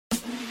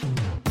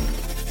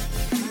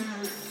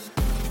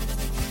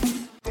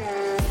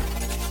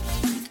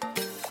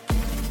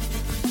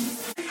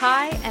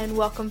Hi, and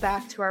welcome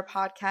back to our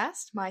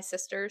podcast, My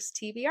Sister's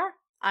TBR.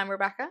 I'm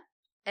Rebecca.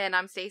 And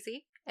I'm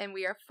Stacy, and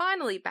we are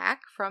finally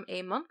back from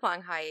a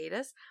month-long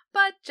hiatus,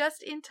 but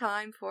just in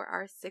time for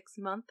our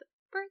 6-month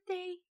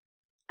birthday.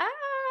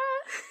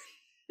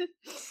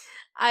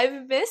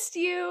 I've missed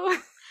you.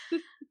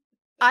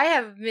 I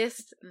have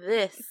missed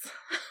this.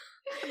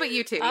 But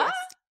you too, yes.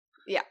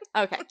 Yeah,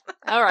 okay.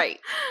 All right.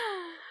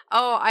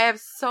 Oh, I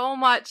have so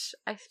much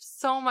I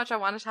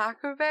want to talk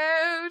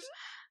about.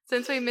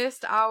 Since we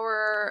missed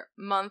our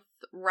month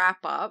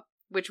wrap-up,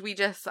 which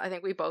I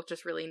think we both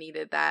just really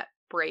needed that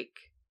break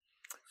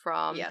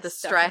from the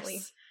stress.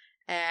 Definitely.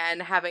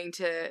 And having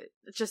to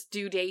just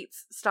do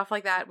dates, stuff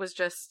like that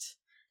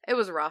it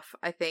was rough,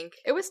 I think.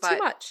 It was too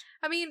much.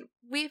 I mean,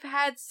 we've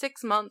had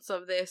 6 months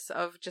of this,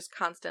 of just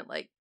constant,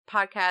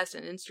 podcast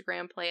and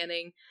Instagram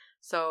planning.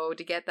 So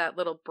to get that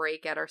little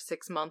break at our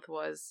 6-month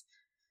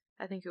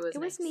I think it was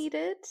nice. Was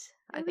needed.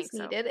 I think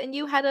so. And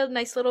you had a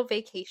nice little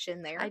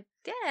vacation there. I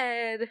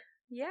did.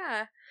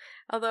 Yeah.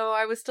 Although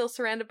I was still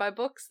surrounded by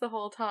books the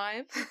whole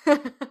time,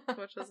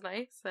 which was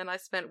nice. And I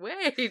spent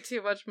way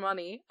too much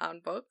money on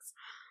books.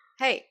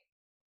 Hey,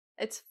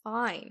 it's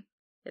fine.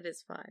 It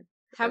is fine.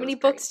 How many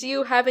books do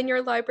you have in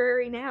your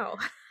library now?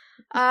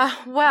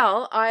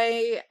 Well,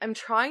 I am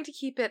trying to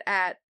keep it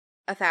at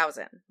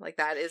 1,000.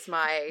 That is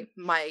my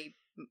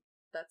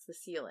that's the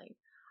ceiling.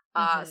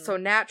 So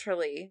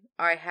naturally,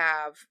 I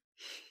have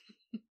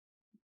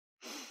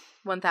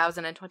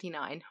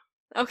 1,029.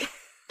 Okay.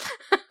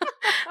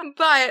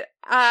 But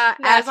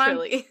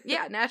naturally.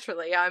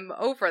 Naturally, I'm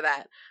over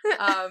that.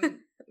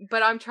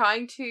 But I'm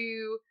trying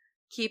to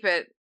keep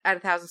it at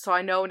 1,000. So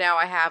I know now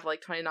I have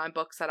 29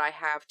 books that I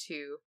have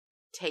to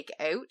take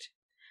out,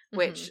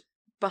 which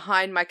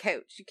behind my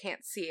couch you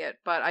can't see it,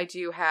 but I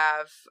do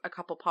have a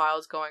couple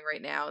piles going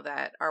right now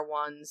that are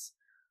ones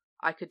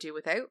I could do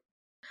without.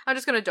 I'm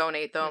just going to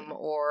donate them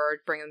or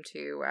bring them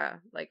to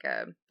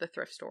the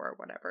thrift store or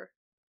whatever.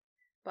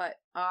 But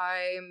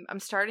I'm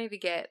starting to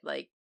get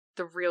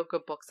the real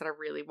good books that I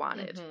really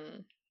wanted,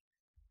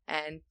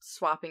 and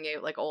swapping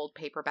out old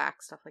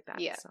paperback stuff like that.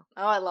 Yeah. So.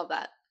 Oh, I love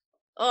that.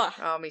 Ugh.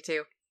 Oh, me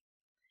too.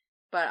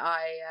 But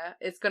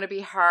it's going to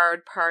be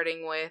hard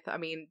parting with,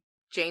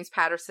 James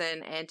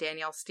Patterson and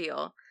Danielle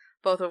Steele,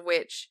 both of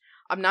which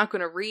I'm not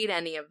going to read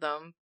any of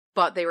them,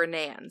 but they were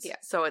Nan's. Yeah.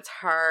 So it's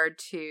hard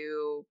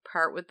to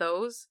part with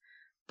those.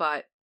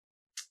 But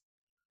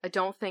I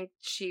don't think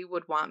she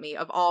would want me,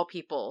 of all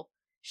people,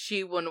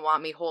 she wouldn't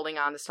want me holding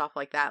on to stuff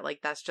like that.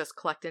 That's just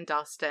collecting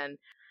dust. And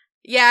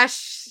yeah,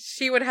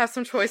 she would have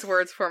some choice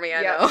words for me,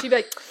 I know. She'd be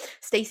like,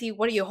 Stacy,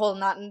 what are you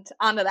holding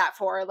onto that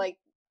for?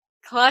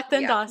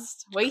 Collecting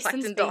dust,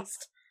 wasting space.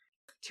 Dust.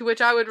 To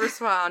which I would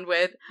respond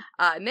with,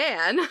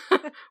 Nan,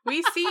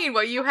 we seen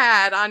what you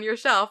had on your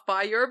shelf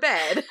by your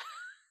bed.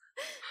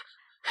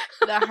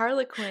 The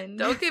Harlequin.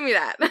 Don't give me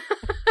that.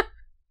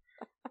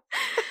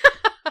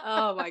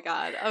 Oh my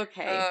god.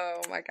 Okay.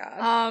 Oh my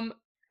god.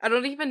 I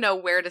don't even know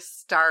where to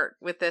start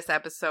with this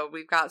episode.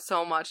 We've got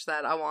so much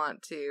that I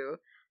want to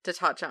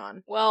touch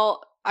on.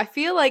 Well, I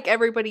feel like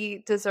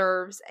everybody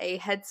deserves a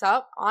heads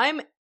up.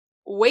 I'm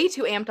way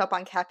too amped up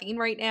on caffeine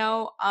right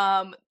now.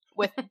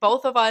 With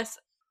both of us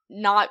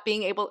not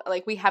being able,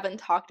 we haven't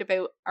talked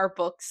about our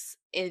books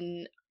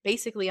in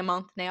basically a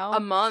month now. A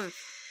month.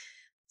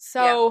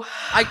 So yeah.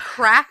 I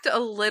cracked a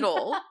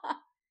little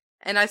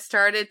and I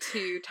started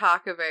to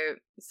talk about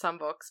some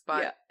books,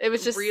 but it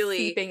was just really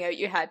seeping out.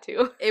 You had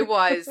to. It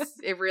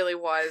really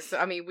was.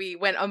 We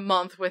went a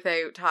month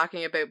without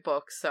talking about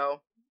books,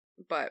 so,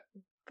 but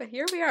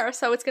here we are.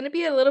 So it's going to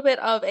be a little bit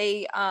of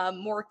a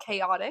more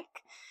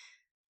chaotic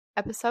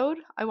episode,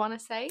 I want to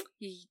say.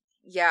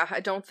 Yeah, I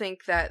don't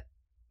think that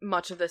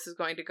much of this is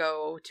going to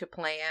go to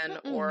plan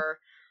or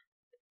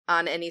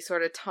on any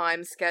sort of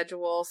time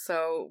schedule,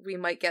 so we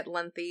might get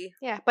lengthy.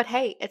 Yeah, but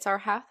hey, it's our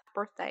half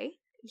birthday.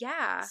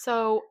 Yeah.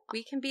 So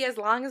we can be as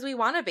long as we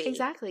want to be.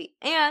 Exactly.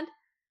 And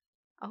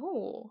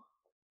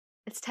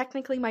it's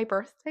technically my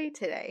birthday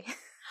today.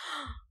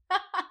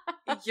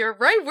 You're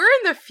right. We're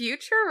in the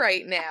future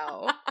right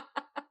now.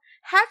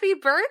 Happy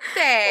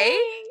birthday.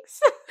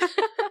 Thanks.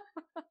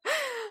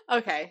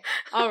 Okay.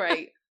 All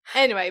right.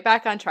 Anyway,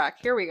 back on track.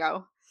 Here we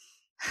go.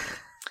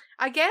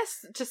 I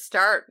guess to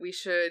start, we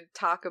should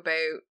talk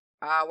about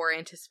our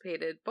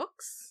anticipated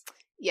books.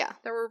 Yeah.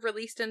 That were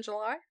released in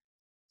July.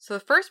 So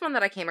the first one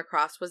that I came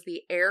across was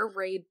the Air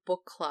Raid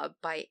Book Club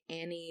by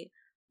Annie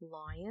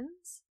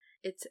Lyons.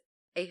 It's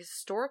a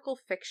historical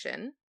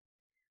fiction.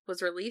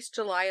 Was released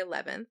July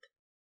 11th.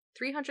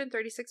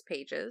 336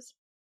 pages.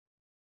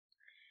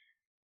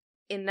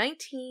 In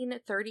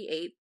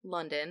 1938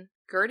 London,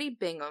 Gertie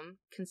Bingham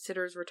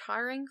considers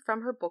retiring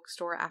from her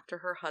bookstore after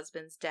her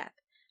husband's death.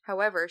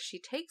 However, she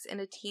takes in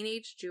a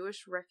teenage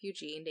Jewish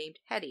refugee named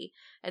Hetty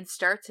and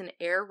starts an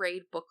air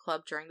raid book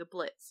club during the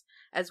Blitz.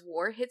 As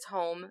war hits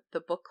home, the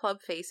book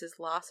club faces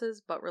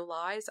losses but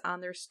relies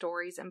on their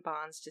stories and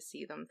bonds to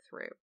see them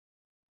through.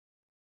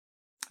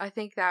 I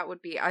think that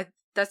would be...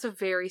 that's a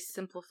very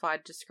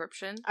simplified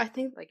description. I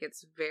think...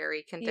 it's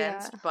very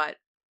condensed, but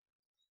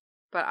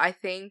But I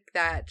think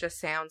that just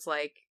sounds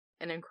like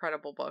an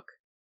incredible book.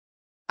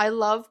 I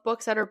love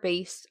books that are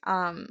based,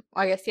 I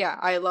guess, yeah,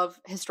 I love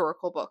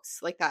historical books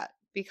like that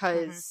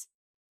because,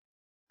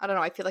 I don't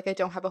know, I feel like I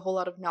don't have a whole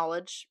lot of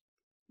knowledge,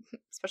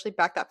 especially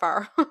back that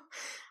far,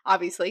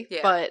 obviously.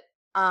 Yeah. But,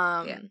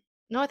 Yeah.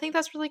 no, I think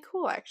that's really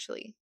cool,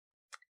 actually.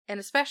 And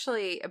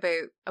especially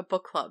about a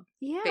book club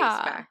based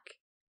Yeah. back.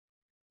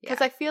 Because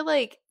Yeah. I feel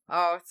like,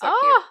 Oh, it's so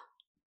cute.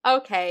 oh,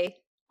 okay.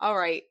 All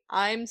right.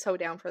 I'm so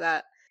down for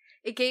that.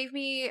 It gave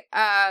me,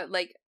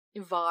 like,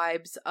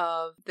 vibes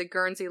of the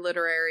Guernsey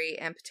Literary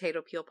and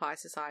Potato Peel Pie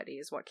Society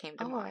is what came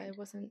to Oh, I mind.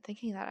 wasn't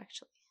thinking that,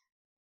 actually.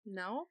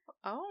 No?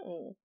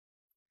 Oh.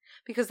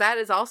 Because that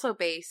is also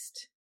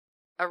based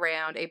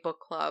around a book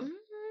club.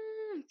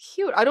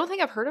 Cute. I don't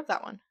think I've heard of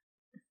that one.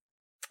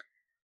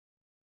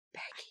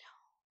 Becky.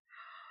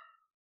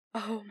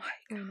 Oh my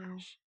I know.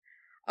 gosh.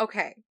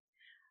 Okay.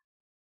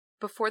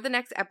 Before the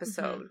next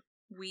episode,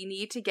 we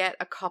need to get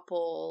a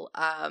couple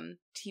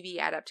TV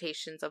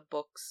adaptations of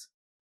books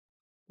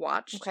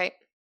watched. Okay.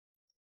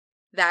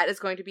 That is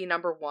going to be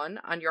number 1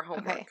 on your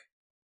homework. Okay.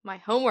 My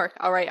homework.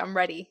 All right, I'm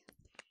ready.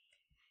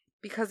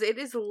 Because it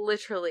is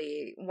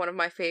literally one of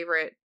my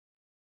favorite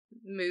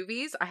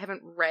movies. I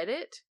haven't read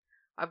it.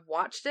 I've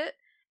watched it.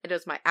 It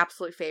is my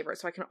absolute favorite,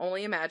 so I can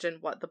only imagine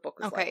what the book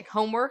is like. Okay,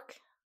 homework.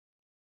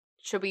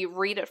 Should we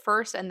read it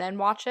first and then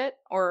watch it,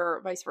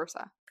 or vice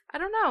versa? I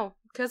don't know,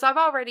 because I've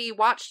already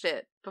watched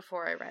it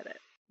before I read it.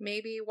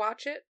 Maybe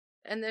watch it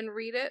and then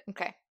read it.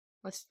 Okay.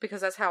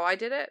 Because that's how I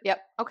did it.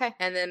 Yep. Okay.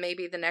 And then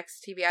maybe the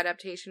next TV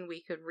adaptation,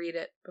 we could read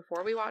it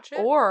before we watch it.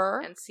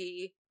 And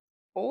see.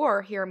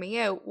 Or, hear me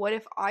out, what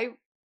if I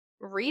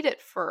read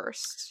it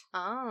first?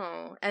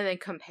 Oh, and then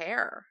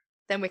compare.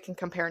 Then we can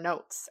compare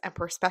notes and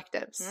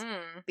perspectives.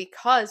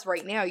 Because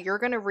right now, you're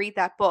going to read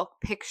that book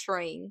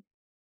picturing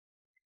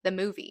the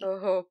movie.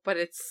 Oh, but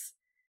it's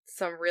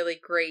some really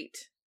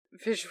great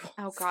visuals.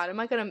 Oh God, am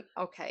I going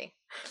to... Okay.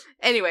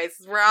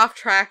 Anyways, we're off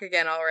track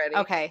again already.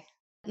 Okay.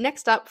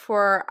 Next up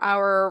for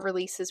our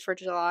releases for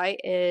July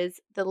is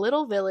The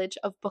Little Village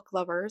of Book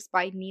Lovers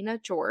by Nina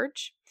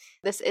George.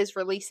 This is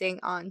releasing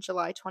on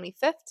July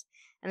 25th,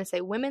 and it's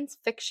a women's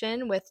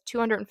fiction with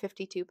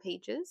 252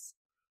 pages.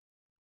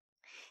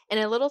 In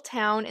a little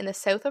town in the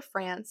south of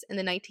France in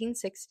the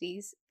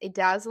 1960s, a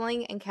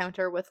dazzling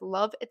encounter with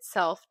love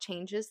itself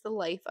changes the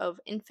life of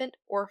infant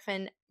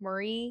orphan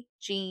Marie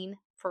Jean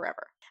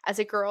forever. As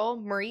a girl,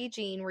 Marie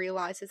Jean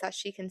realizes that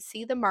she can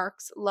see the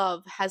marks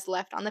love has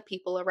left on the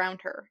people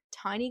around her,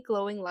 tiny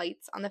glowing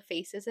lights on the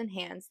faces and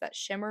hands that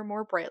shimmer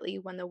more brightly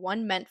when the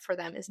one meant for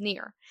them is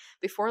near.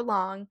 Before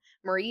long,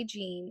 Marie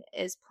Jean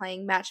is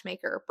playing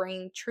matchmaker,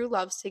 bringing true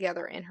loves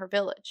together in her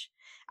village.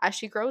 As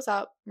she grows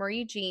up,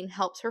 Marie Jean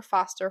helps her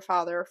foster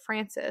father,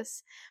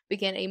 Francis,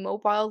 begin a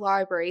mobile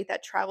library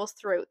that travels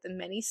throughout the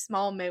many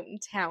small mountain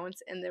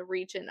towns in the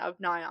region of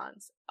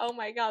Nyons. Oh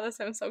my god, that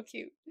sounds so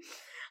cute.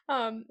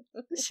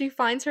 She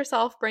finds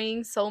herself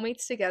bringing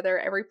soulmates together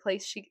every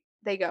place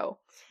they go,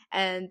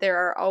 and there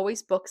are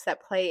always books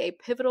that play a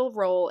pivotal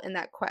role in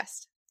that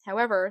quest.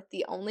 However,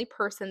 the only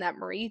person that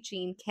Marie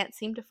Jean can't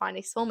seem to find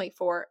a soulmate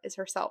for is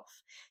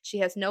herself. She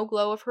has no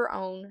glow of her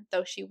own,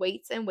 though she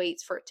waits and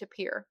waits for it to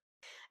appear.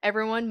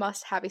 Everyone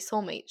must have a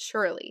soulmate,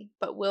 surely,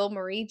 but will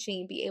Marie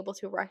Jean be able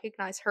to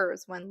recognize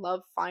hers when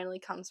love finally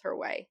comes her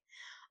way?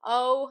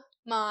 Oh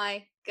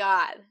my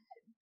god.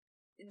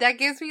 That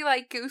gives me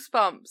like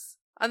goosebumps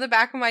on the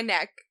back of my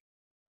neck.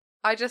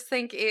 I just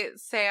think it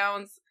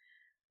sounds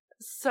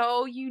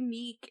so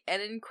unique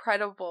and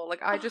incredible.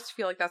 Like, I just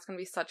feel like that's going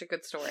to be such a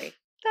good story.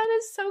 That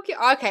is so cute.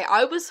 Okay,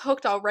 I was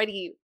hooked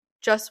already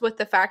just with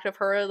the fact of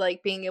her,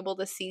 like, being able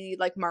to see,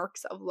 like,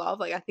 marks of love.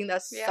 Like, I think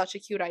that's such a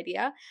cute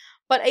idea.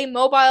 But a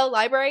mobile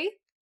library?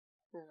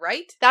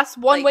 Right? That's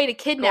one way to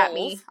kidnap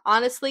me.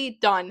 Honestly,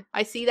 done.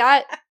 I see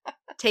that.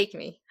 Take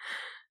me.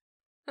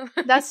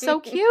 That's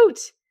so cute.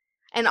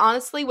 And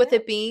honestly, with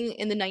it being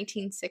in the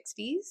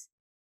 1960s,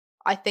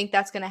 I think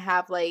that's going to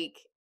have, like,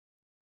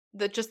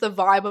 the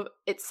vibe of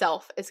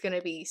itself is going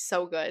to be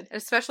so good.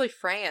 And especially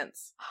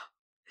France.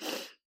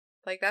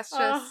 Like, that's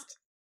just...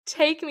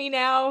 take me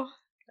now.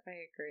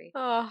 I agree.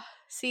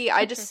 See,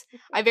 I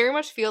very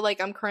much feel like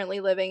I'm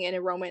currently living in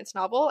a romance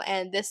novel,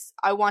 and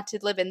I want to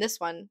live in this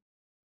one.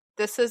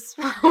 This is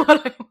what I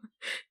want.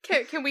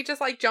 Can we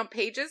just, like, jump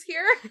pages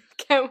here?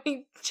 Can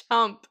we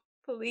jump,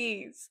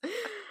 please?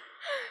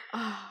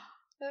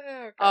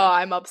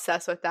 I'm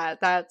obsessed with that.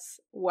 That's,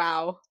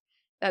 wow.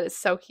 That is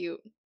so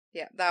cute.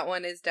 Yeah, that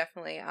one is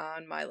definitely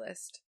on my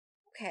list.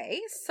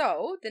 Okay,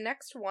 so the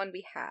next one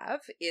we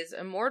have is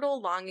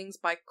Immortal Longings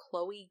by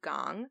Chloe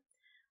Gong.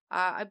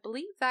 I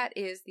believe that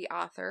is the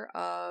author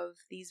of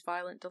These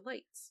Violent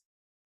Delights.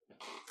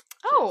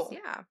 Oh.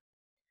 Yeah.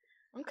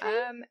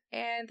 Okay.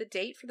 And the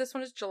date for this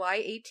one is July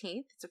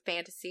 18th. It's a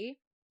fantasy,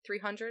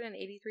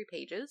 383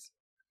 pages.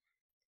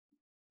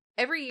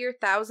 Every year,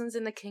 thousands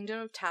in the Kingdom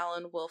of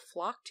Talon will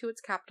flock to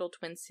its capital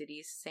twin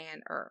cities,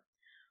 San-Er,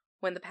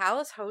 when the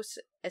palace hosts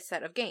a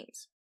set of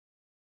games.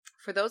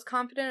 For those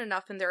confident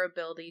enough in their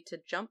ability to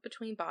jump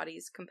between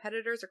bodies,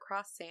 competitors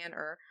across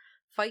San-Er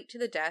fight to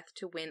the death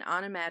to win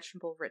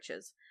unimaginable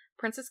riches.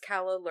 Princess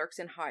Calla lurks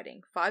in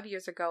hiding. 5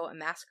 years ago, a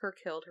massacre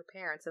killed her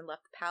parents and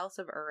left the palace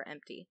of Ur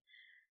empty.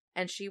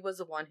 And she was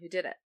the one who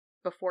did it.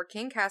 Before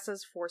King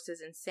Cassa's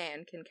forces in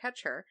Sand can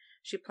catch her,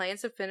 she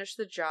plans to finish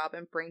the job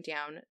and bring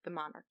down the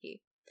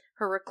monarchy.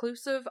 Her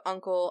reclusive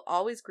uncle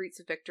always greets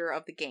the victor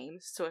of the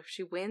games, so if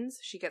she wins,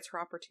 she gets her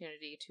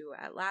opportunity to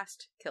at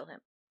last kill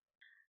him.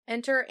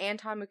 Enter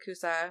Anton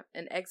Makusa,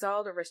 an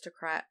exiled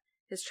aristocrat.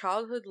 His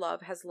childhood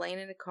love has lain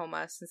in a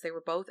coma since they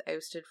were both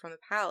ousted from the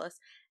palace,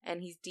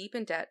 and he's deep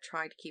in debt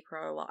trying to keep her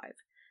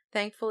alive.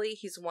 Thankfully,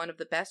 he's one of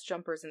the best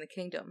jumpers in the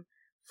kingdom,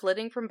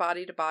 flitting from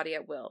body to body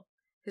at will.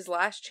 His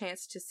last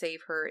chance to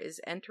save her is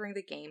entering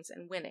the games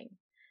and winning.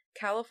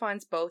 Calla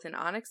finds both an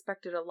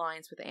unexpected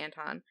alliance with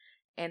Anton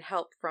and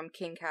help from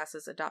King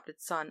Cassa's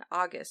adopted son,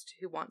 August,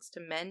 who wants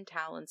to mend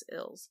Talon's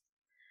ills.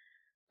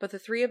 But the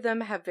three of them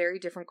have very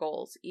different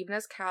goals, even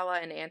as Calla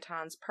and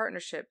Anton's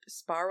partnership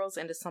spirals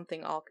into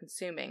something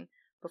all-consuming.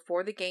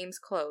 Before the games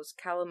close,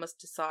 Calla must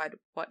decide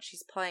what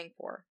she's playing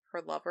for,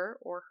 her lover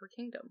or her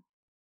kingdom.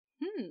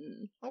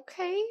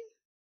 Okay.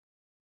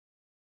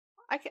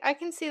 I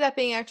can see that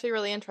being actually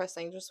really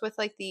interesting, just with,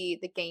 like, the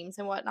games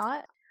and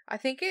whatnot. I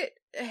think it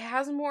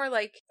has more,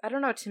 like, I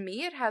don't know, to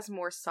me it has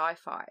more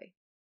sci-fi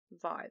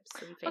vibes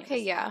than fantasy. Okay,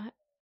 yeah.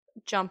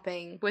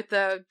 Jumping. With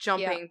the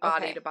jumping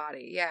body to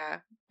body, yeah.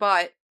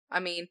 But, I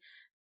mean,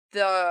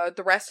 the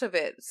rest of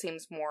it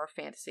seems more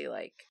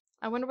fantasy-like.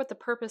 I wonder what the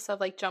purpose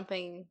of, like,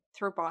 jumping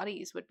through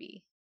bodies would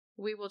be.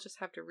 We will just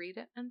have to read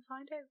it and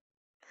find out.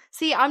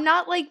 See, I'm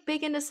not, like,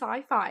 big into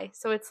sci-fi,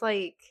 so it's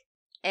like...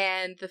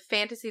 And the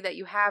fantasy that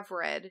you have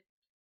read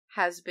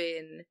has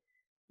been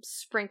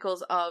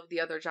sprinkles of the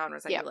other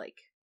genres that you like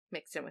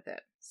mixed in with it.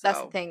 So,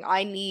 that's the thing.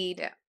 I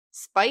need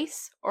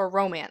spice or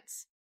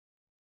romance.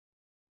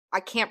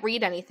 I can't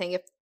read anything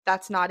if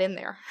that's not in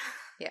there.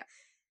 Yeah.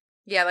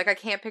 Yeah, like I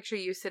can't picture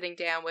you sitting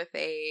down with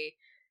a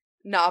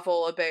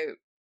novel about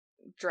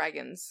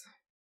dragons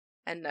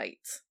and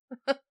knights.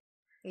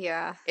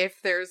 Yeah.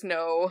 If there's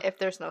no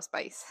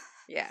spice.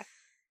 Yeah.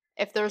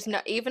 If there's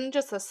no, even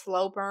just a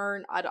slow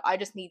burn, I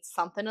just need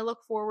something to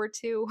look forward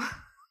to.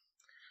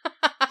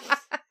 I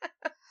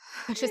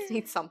just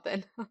need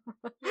something.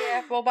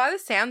 Yeah, well, by the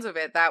sounds of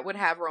it, that would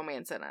have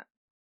romance in it.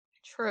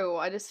 True.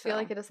 I just feel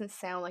like it doesn't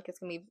sound like it's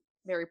going to be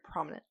very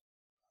prominent.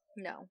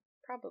 No,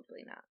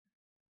 probably not.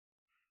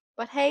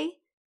 But hey,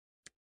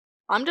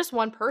 I'm just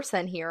one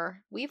person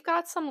here. We've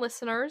got some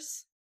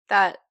listeners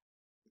that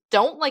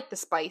don't like the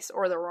spice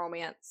or the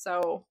romance,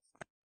 so...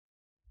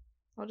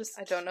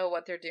 I don't know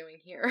what they're doing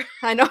here.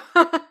 I know.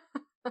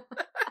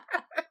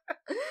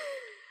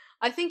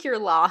 I think you're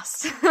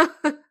lost.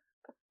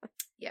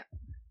 Yeah.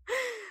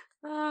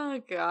 Oh,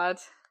 God.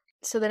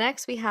 So the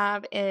next we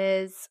have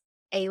is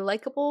A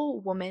Likeable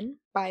Woman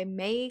by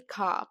May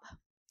Cobb.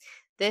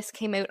 This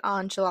came out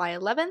on July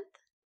 11th,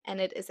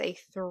 and it is a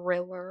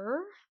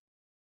thriller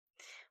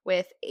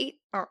with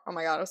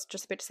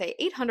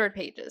 800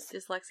 pages.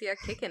 Dyslexia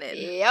kicking in.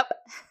 Yep.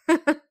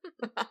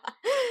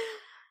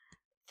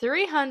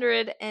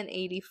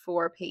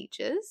 384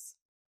 pages.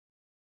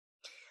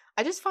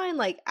 I just find,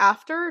 like,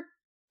 after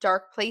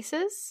Dark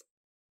Places,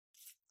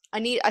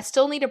 I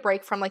still need a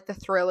break from, like, the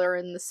thriller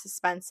and the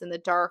suspense and the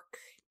dark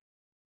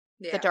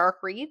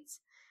reads.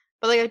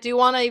 But, like, I do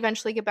want to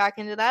eventually get back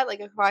into that. Like,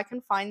 if I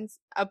can find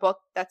a book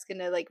that's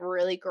gonna, like,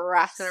 really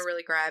grasp. It's gonna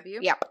really grab you.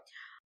 Yep.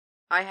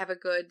 I have a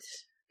good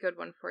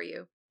one for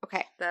you.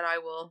 Okay. That I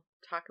will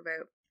talk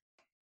about.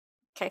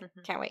 Okay.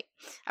 Can't wait.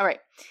 All right.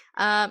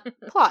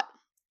 Plot.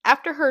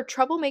 After her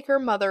troublemaker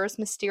mother's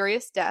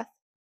mysterious death,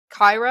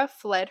 Kyra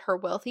fled her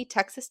wealthy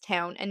Texas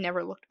town and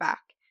never looked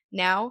back.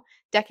 Now,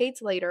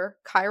 decades later,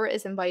 Kyra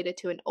is invited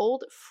to an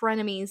old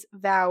frenemy's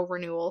vow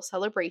renewal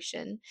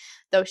celebration.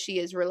 Though she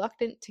is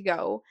reluctant to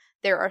go,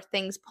 there are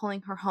things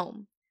pulling her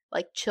home,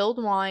 like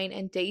chilled wine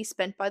and days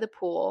spent by the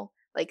pool,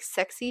 like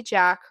sexy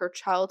Jack, her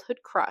childhood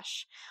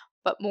crush.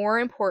 But more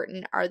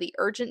important are the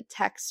urgent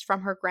texts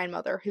from her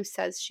grandmother who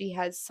says she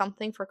has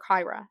something for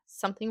Kyra,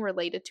 something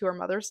related to her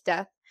mother's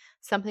death,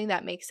 something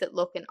that makes it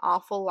look an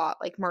awful lot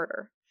like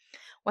murder.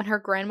 When her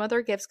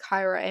grandmother gives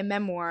Kyra a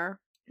memoir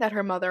that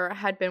her mother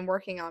had been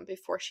working on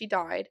before she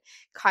died,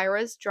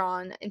 Kyra is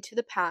drawn into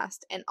the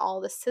past and all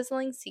the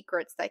sizzling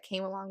secrets that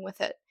came along with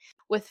it.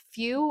 With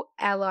few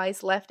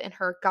allies left in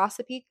her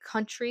gossipy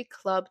country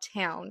club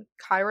town,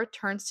 Kyra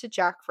turns to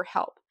Jack for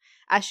help.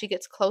 As she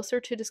gets closer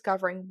to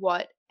discovering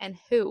what and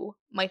who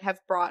might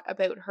have brought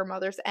about her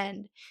mother's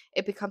end,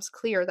 it becomes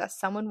clear that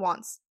someone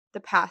wants the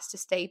past to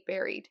stay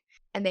buried,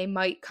 and they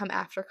might come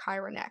after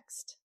Kyra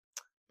next.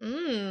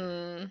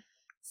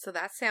 So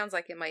that sounds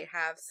like it might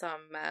have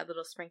some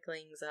little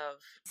sprinklings of...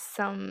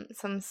 Some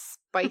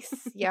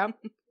spice, yep.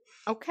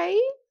 Okay.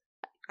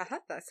 I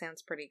thought that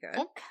sounds pretty good.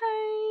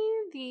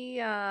 Okay.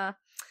 The,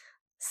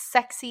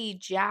 sexy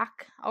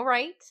Jack. All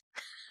right.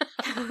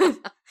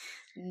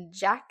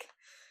 Jack.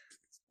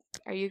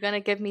 Are you gonna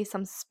give me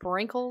some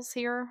sprinkles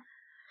here?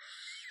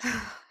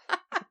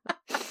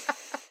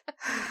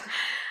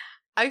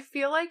 I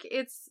feel like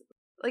it's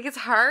like, it's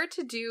hard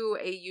to do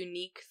a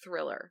unique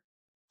thriller,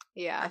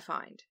 Yeah. I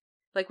find.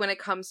 Like, when it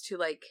comes to,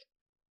 like,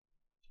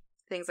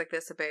 things like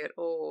this about,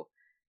 oh,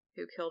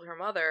 who killed her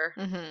mother,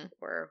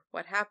 or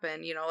what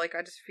happened, you know, like,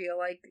 I just feel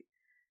like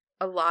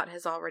a lot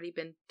has already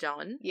been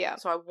done. Yeah.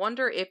 So I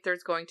wonder if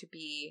there's going to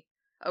be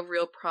a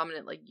real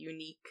prominent, like,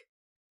 unique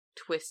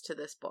twist to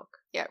this book.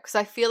 Yeah, because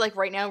I feel like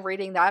right now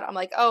reading that, I'm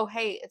like, oh,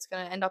 hey, it's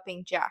going to end up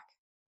being Jack.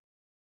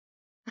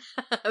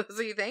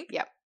 So you think?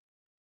 Yep.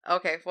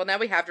 Okay, well, now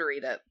we have to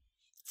read it.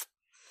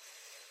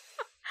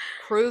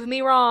 Prove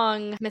me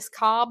wrong, Miss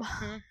Cobb.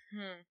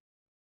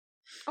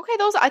 Okay,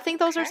 I think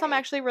those are some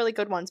actually really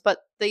good ones, but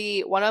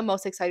the one I'm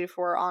most excited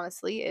for,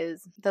 honestly,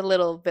 is The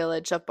Little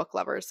Village of Book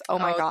Lovers. Oh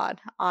my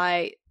god.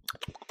 I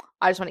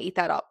just want to eat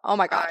that up. Oh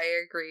my god.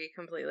 I agree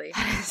completely.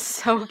 That is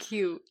so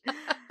cute.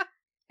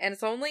 And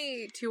it's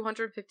only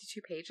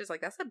 252 pages.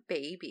 Like, that's a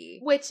baby.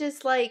 Which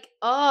is like,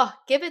 oh,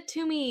 give it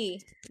to me.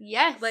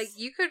 Yes. Like,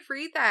 you could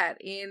read that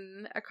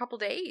in a couple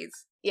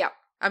days. Yeah.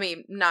 I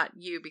mean, not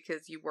you,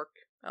 because you work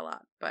a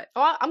lot, but...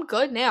 Oh, I'm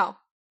good now.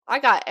 I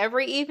got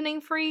every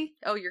evening free.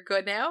 Oh, you're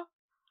good now?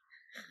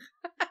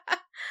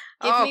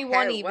 Give me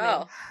one evening.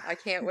 Well, I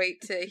can't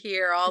wait to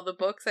hear all the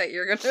books that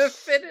you're going to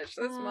finish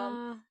this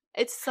month.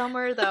 It's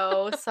summer,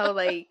 though, so,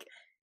 like,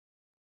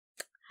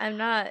 I'm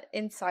not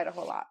inside a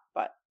whole lot,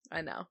 but... I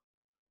know.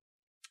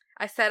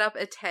 I set up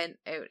a tent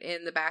out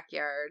in the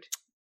backyard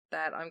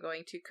that I'm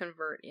going to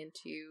convert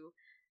into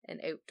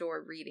an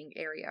outdoor reading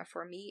area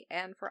for me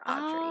and for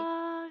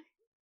Audrey.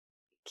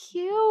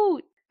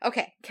 Cute.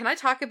 Okay, can I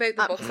talk about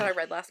the books that I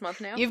read last month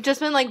now? You've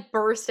just been, like,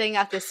 bursting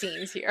at the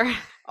seams here.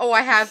 Oh,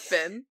 I have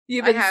been.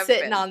 You've been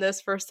sitting on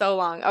this for so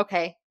long.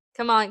 Okay,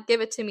 come on,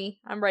 give it to me.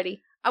 I'm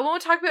ready. I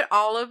won't talk about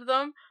all of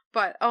them,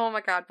 but oh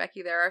my god,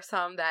 Becky, there are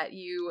some that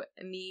you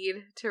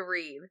need to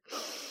read.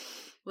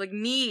 Like,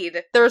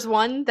 need. There's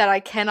one that I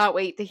cannot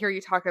wait to hear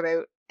you talk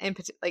about,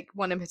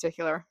 one in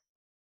particular.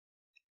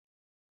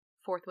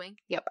 Fourth Wing?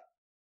 Yep.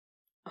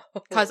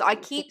 Because I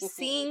keep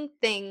seeing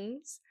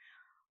things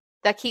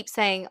that keep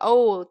saying,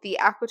 oh, the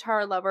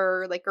Aquitar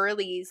lover, like,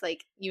 girlies,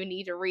 like, you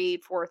need to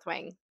read Fourth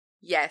Wing.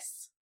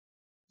 Yes.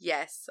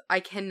 Yes. I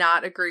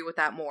cannot agree with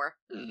that more.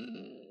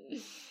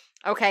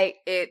 Okay.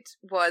 It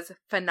was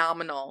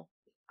phenomenal.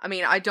 I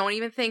mean, I don't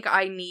even think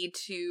I need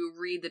to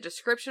read the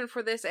description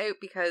for this out,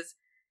 because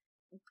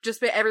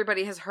just about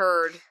everybody has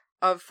heard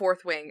of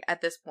Fourth Wing at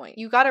this point.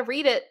 You gotta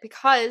read it,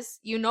 because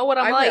you know what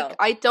I'm like.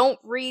 I don't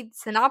read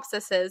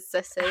synopsises.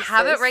 I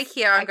have it right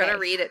here. I'm gonna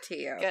read it to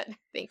you. Good.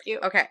 Thank you.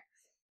 Okay.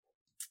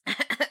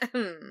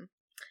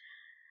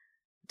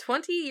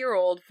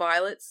 20-year-old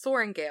Violet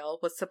Sorrengail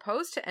was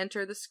supposed to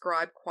enter the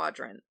scribe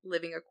quadrant,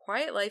 living a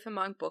quiet life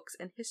among books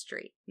and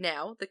history.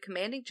 Now, the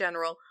commanding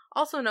general,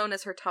 also known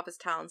as her toughest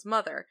talon's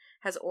mother,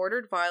 has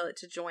ordered Violet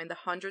to join the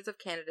hundreds of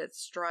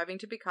candidates striving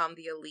to become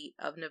the elite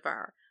of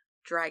Navarre,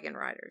 dragon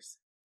riders.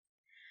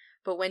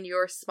 But when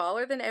you're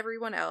smaller than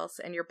everyone else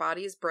and your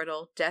body is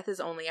brittle, death is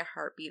only a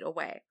heartbeat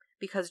away,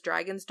 because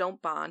dragons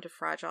don't bond to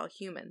fragile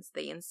humans,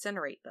 they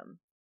incinerate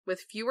them.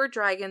 With fewer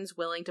dragons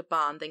willing to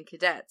bond than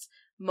cadets,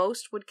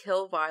 most would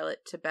kill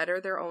Violet to better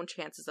their own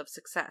chances of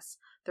success.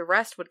 The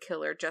rest would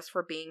kill her just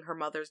for being her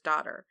mother's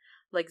daughter,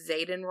 like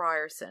Xaden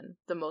Ryerson,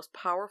 the most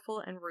powerful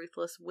and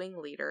ruthless wing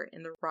leader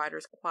in the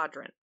Riders'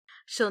 Quadrant.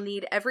 She'll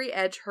need every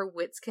edge her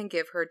wits can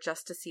give her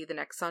just to see the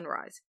next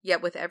sunrise.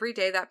 Yet with every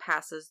day that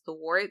passes, the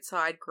war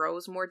outside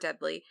grows more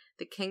deadly,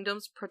 the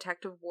kingdom's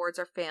protective wards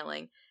are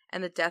failing,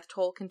 and the death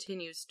toll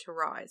continues to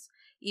rise.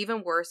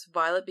 Even worse,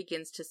 Violet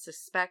begins to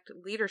suspect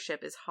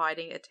leadership is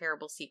hiding a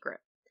terrible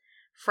secret.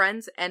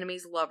 Friends,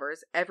 enemies,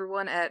 lovers,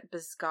 everyone at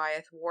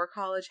Biscayath War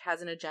College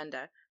has an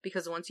agenda,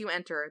 because once you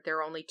enter, there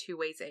are only two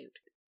ways out.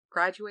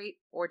 Graduate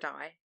or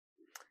die.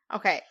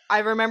 Okay, I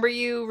remember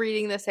you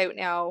reading this out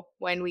now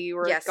when we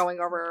were going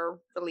over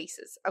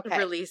releases. Okay.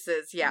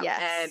 Releases, yeah.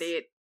 Yes. And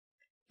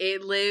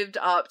it lived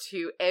up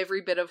to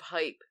every bit of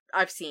hype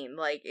I've seen.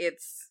 Like,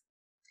 it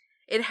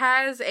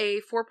has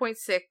a 4.6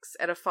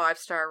 out of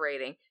 5-star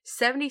rating.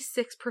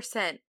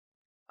 76%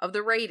 of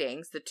the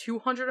ratings, the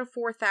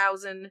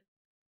 204,000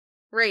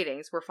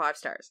 ratings, were 5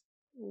 stars.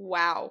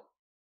 Wow.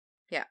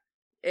 Yeah.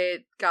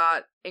 It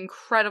got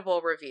incredible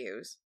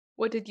reviews.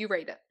 What did you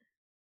rate it?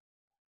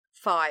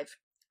 5.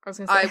 I was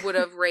gonna say. I would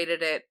have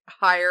rated it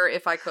higher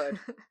if I could.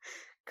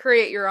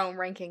 Create your own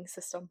ranking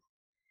system.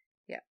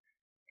 Yeah.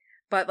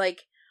 But,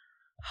 like,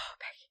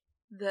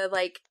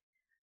 the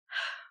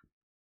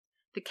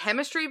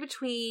chemistry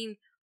between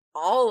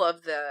all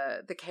of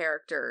the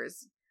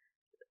characters,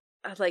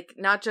 like,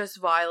 not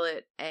just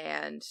Violet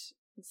and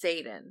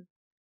Xaden,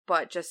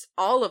 but just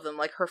all of them,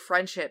 like, her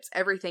friendships,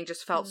 everything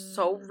just felt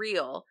so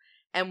real.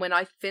 And when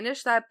I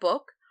finished that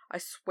book, I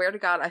swear to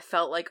God, I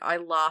felt like I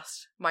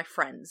lost my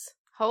friends.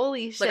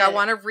 Holy shit. Like, I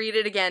want to read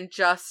it again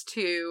just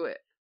to,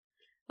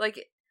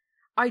 like,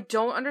 I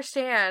don't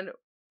understand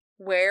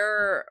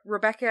where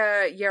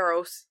Rebecca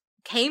Yarros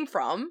came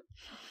from.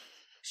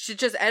 She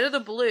just, out of the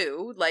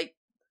blue, like,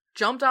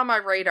 jumped on my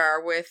radar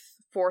with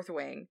Fourth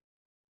Wing.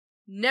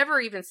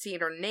 Never even seen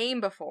her name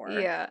before.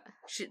 Yeah.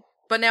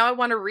 But now I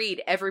want to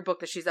read every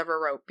book that she's ever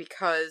wrote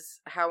because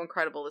how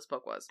incredible this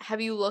book was.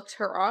 Have you looked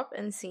her up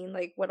and seen,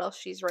 like, what else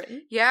she's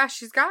written? Yeah,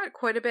 she's got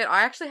quite a bit.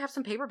 I actually have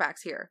some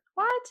paperbacks here.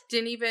 What?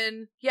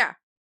 Yeah.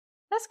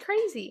 That's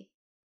crazy.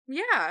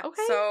 Yeah.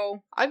 Okay.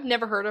 So I've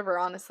never heard of her,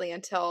 honestly,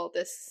 until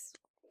this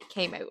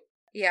came out.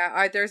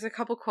 Yeah, there's a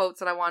couple quotes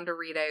that I wanted to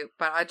read out,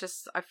 but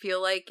I feel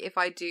like if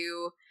I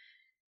do,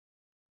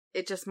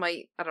 it just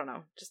might, I don't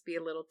know, just be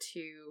a little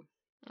too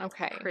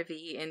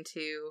privy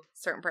into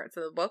certain parts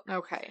of the book.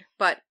 Okay.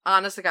 But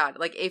honest to God,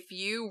 like, if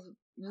you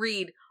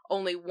read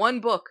only one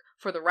book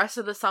for the rest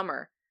of the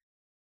summer,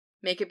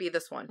 make it be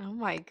this one. Oh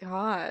my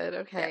God.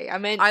 Okay.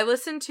 Yeah. I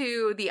listened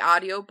to the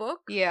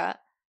audiobook. Yeah.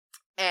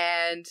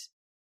 And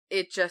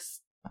it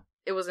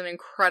was an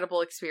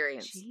incredible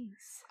experience.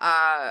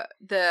 Jeez.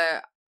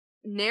 The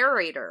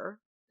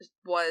narrator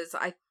was,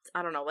 I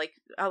don't know, like,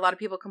 a lot of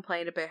people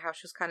complained about how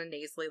she was kind of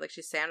nasally, like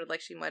she sounded like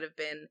she might have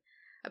been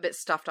a bit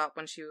stuffed up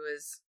when she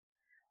was,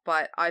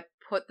 but I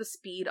put the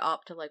speed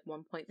up to like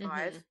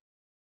 1.5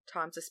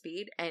 times the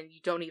speed and you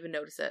don't even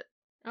notice it.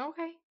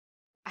 Okay.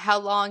 How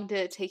long did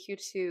it take you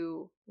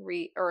to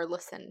read or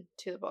listen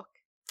to the book?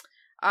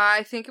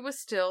 I think it was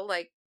still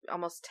like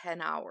almost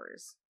 10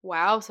 hours.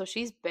 Wow, so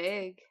she's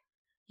big.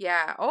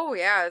 Yeah. Oh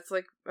yeah, it's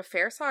like a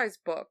fair-sized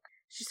book.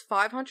 She's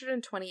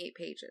 528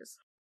 pages.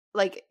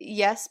 Like,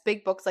 yes,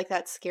 big books like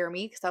that scare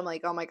me because I'm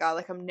like, oh my God,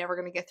 like, I'm never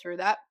going to get through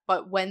that.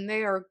 But when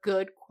they are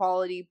good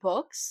quality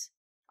books,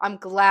 I'm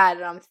glad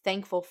and I'm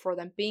thankful for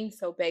them being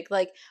so big.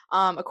 Like,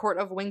 A Court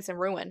of Wings and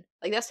Ruin.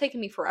 Like, that's taken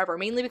me forever,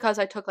 mainly because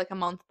I took, like, a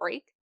month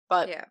break.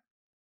 But yeah,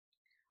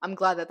 I'm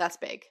glad that that's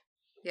big.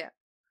 Yeah.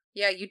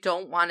 Yeah, you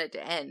don't want it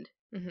to end.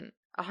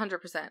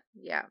 100%.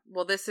 Yeah.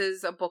 Well, this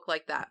is a book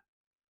like that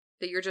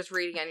you're just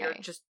reading and you're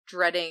just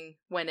dreading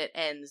when it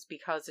ends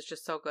because it's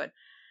just so good.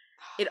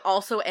 It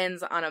also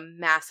ends on a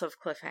massive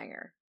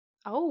cliffhanger.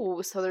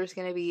 Oh, so there's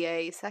going to be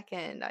a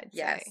second, I'd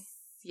say.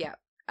 Yeah.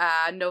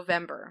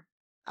 November.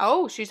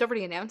 Oh, she's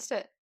already announced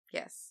it.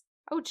 Yes.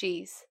 Oh,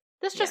 geez.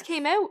 This just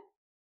came out.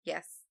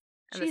 Yes.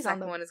 And she's the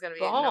second one is going to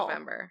be in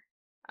November.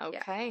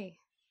 Okay.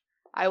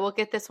 Yeah. I will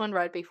get this one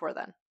read before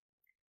then.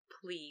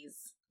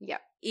 Please. Yeah.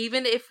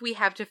 Even if we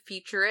have to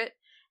feature it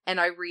and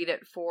I read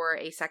it for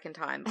a second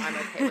time, I'm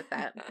okay with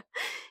that.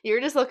 You're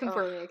just looking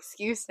for an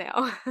excuse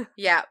now.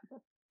 Yeah.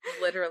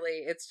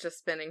 Literally, it's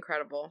just been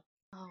incredible.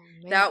 Oh,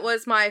 man. That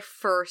was my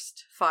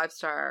first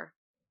 5-star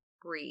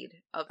read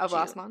of June.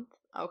 Last month?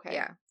 Okay.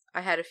 Yeah.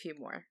 I had a few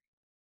more.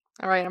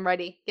 All right, I'm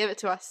ready. Give it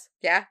to us.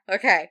 Yeah?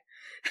 Okay.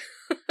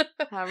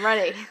 I'm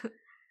ready.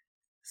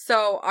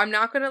 So, I'm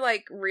not going to,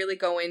 like, really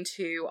go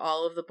into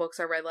all of the books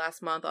I read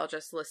last month. I'll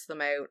just list them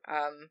out.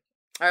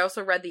 I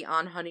also read The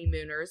On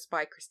Honeymooners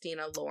by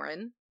Christina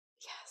Lauren.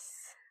 Yes.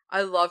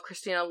 I love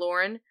Christina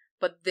Lauren,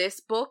 but this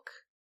book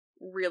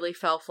really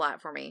fell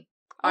flat for me.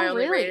 I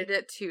only rated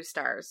it 2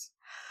 stars.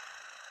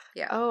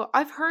 Yeah. Oh,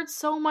 I've heard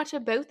so much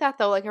about that,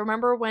 though. Like, I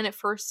remember when it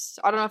first,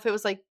 I don't know if it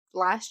was, like,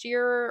 last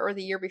year or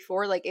the year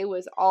before, like, it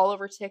was all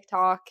over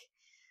TikTok.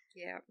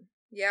 Yeah.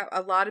 Yeah,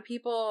 a lot of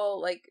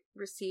people, like,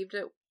 received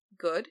it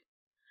good.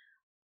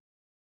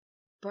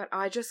 But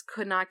I just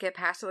could not get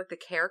past it. Like, the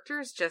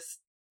characters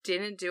just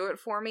didn't do it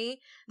for me.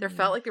 There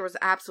felt like there was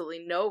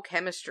absolutely no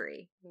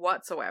chemistry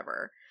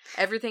whatsoever.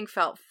 Everything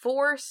felt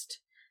forced.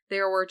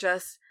 There were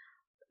just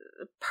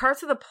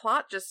parts of the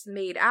plot just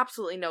made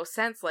absolutely no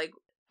sense. Like,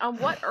 on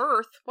what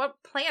earth, what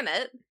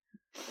planet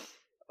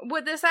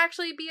would this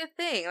actually be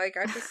a thing? Like,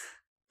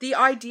 the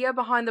idea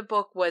behind the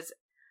book was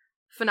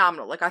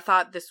phenomenal. Like, I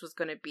thought this was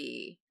going to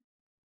be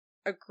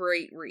a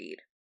great read.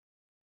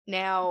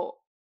 Now,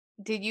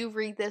 did you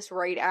read this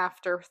right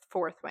after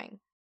Fourth Wing?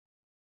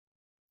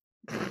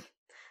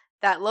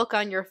 That look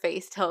on your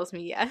face tells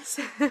me yes.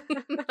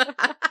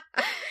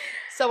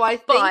 So I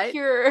think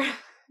you're...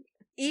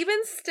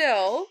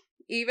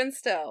 Even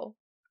still,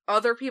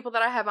 other people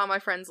that I have on my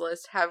friends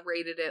list have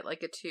rated it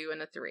like a 2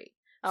 and a 3.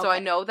 Okay. So I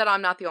know that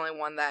I'm not the only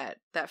one that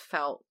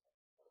felt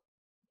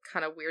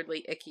kind of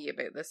weirdly icky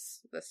about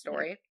this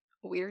story.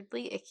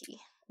 Weirdly icky.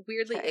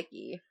 Weirdly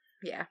icky.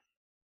 Yeah.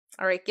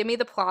 All right, give me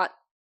the plot.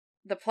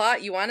 The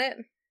plot, you want it?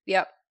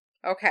 Yep.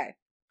 Okay.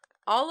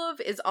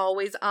 Olive is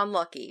always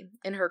unlucky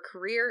in her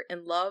career,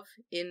 in love,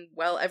 in,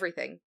 well,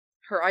 everything.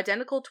 Her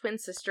identical twin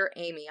sister,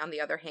 Amy, on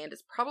the other hand,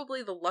 is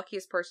probably the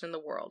luckiest person in the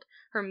world.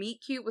 Her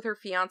meet-cute with her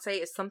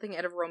fiancé is something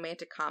out of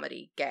romantic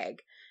comedy,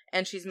 gag,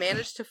 and she's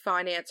managed to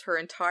finance her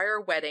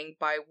entire wedding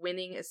by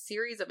winning a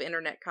series of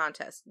internet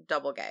contests,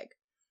 double gag.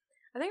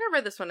 I think I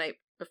read this one night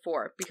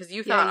before, because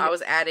you thought I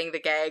was adding the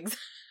gags.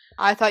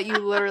 I thought you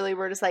literally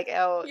were just like,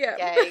 oh,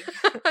 gag.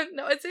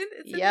 No, it's in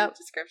the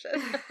description.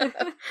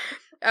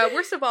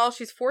 Worst of all,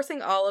 she's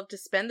forcing Olive to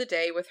spend the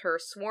day with her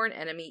sworn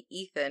enemy,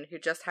 Ethan, who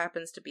just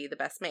happens to be the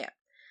best man.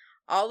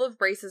 Olive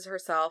braces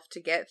herself to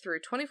get through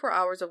 24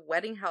 hours of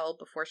wedding hell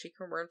before she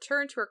can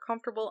return to her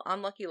comfortable,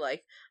 unlucky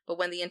life, but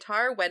when the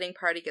entire wedding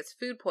party gets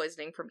food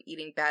poisoning from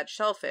eating bad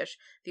shellfish,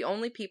 the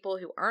only people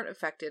who aren't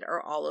affected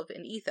are Olive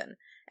and Ethan.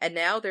 And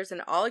now there's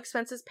an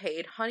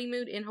all-expenses-paid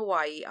honeymoon in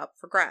Hawaii up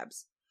for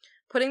grabs.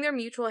 Putting their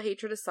mutual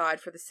hatred aside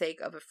for the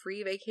sake of a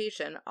free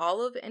vacation,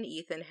 Olive and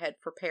Ethan head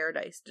for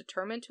paradise,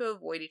 determined to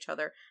avoid each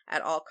other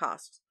at all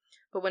costs.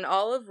 But when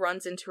Olive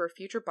runs into her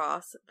future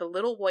boss, the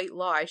little white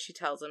lie she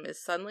tells him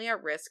is suddenly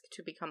at risk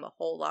to become a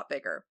whole lot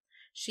bigger.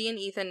 She and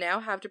Ethan now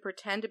have to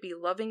pretend to be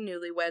loving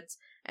newlyweds,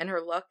 and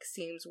her luck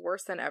seems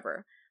worse than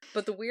ever.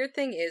 But the weird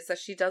thing is that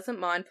she doesn't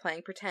mind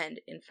playing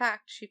pretend. In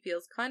fact, she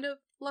feels kind of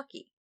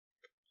lucky.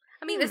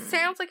 I mean, it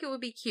sounds like it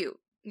would be cute.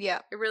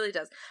 Yeah. It really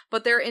does.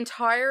 But their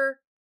entire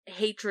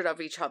hatred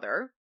of each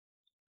other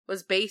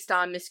was based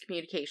on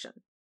miscommunication.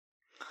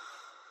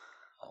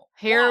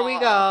 Here we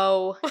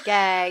go.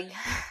 Gag.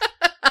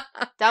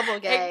 Double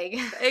gag.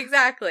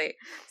 Exactly.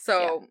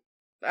 So,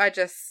 I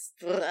just...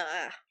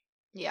 Ugh.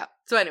 Yeah.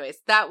 So anyways,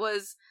 that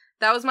was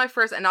my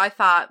first, and I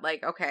thought,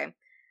 like, okay,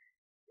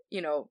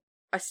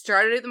 I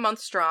started the month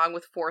strong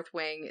with Fourth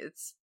Wing.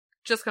 It's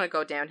just going to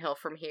go downhill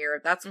from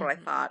here. That's what I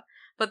thought.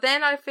 But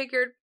then I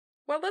figured,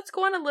 well, let's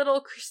go on a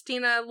little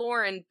Christina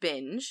Lauren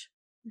binge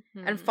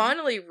and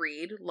finally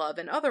read Love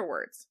in Other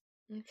Words.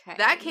 Okay.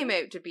 That came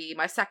out to be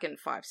my second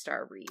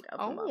 5-star read of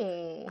the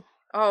month.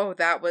 Oh,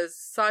 that was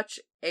such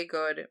a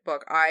good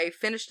book. I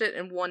finished it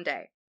in one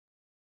day.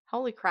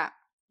 Holy crap.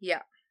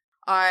 Yeah.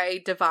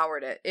 I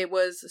devoured it. It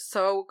was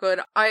so good.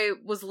 I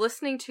was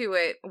listening to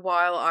it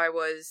while I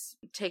was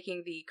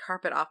taking the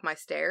carpet off my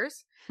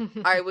stairs.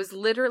 I was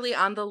literally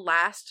on the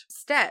last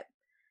step,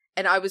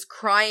 and I was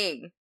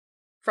crying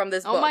from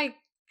this book. Oh my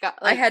god.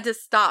 I had to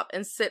stop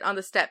and sit on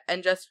the step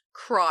and just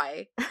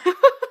cry.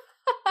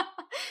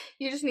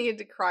 You just needed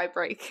to cry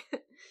break.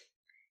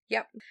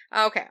 Yep.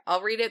 Okay,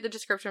 I'll read the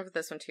description for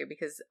this one too,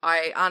 because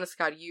honest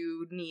God,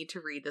 you need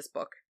to read this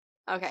book.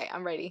 Okay,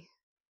 I'm ready.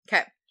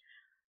 Okay.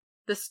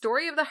 The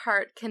story of the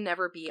heart can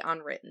never be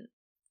unwritten.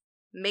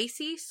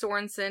 Macy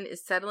Sorensen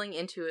is settling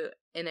into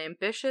an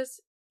ambitious,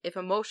 if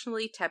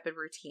emotionally tepid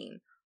routine.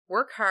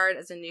 Work hard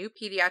as a new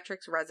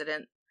pediatrics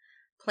resident,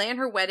 plan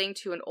her wedding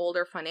to an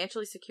older,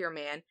 financially secure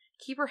man,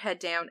 keep her head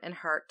down and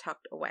heart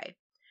tucked away.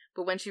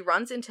 But when she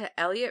runs into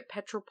Elliot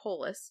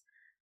Petropoulos,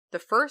 the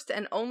first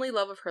and only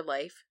love of her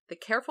life, the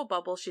careful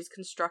bubble she's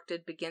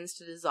constructed begins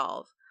to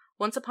dissolve.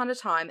 Once upon a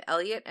time,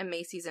 Elliot and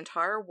Macy's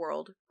entire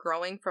world,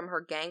 growing from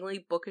her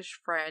gangly, bookish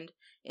friend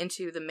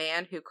into the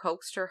man who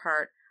coaxed her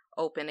heart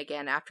open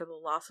again after the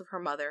loss of her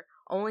mother,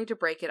 only to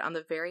break it on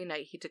the very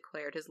night he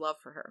declared his love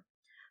for her.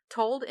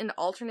 Told in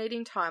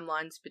alternating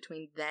timelines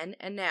between then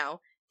and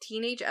now,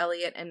 teenage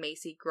Elliot and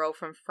Macy grow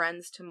from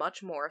friends to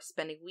much more,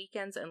 spending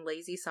weekends and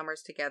lazy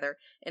summers together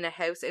in a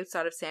house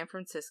outside of San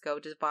Francisco,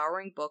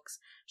 devouring books,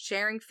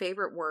 sharing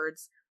favorite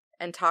words,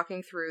 and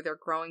talking through their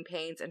growing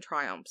pains and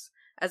triumphs.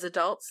 As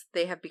adults,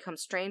 they have become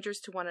strangers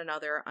to one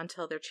another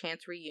until their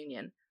chance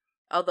reunion.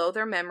 Although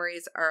their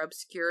memories are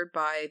obscured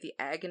by the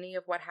agony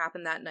of what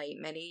happened that night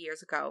many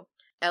years ago,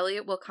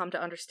 Elliot will come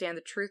to understand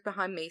the truth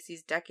behind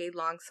Macy's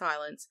decade-long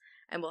silence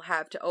and will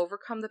have to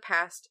overcome the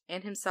past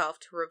and himself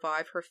to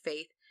revive her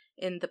faith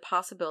in the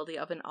possibility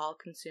of an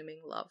all-consuming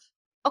love.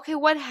 Okay,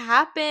 what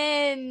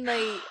happened?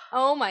 Like,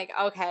 oh my,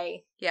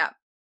 okay. Yeah.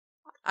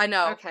 I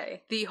know.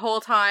 Okay. The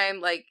whole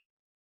time, like,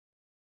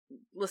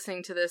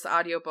 listening to this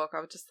audiobook, I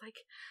was just like,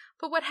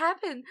 but what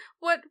happened?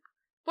 What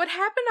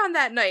happened on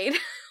that night?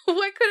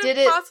 What could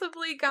have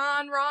possibly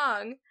gone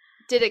wrong?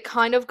 Did it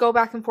kind of go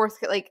back and forth?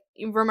 Like,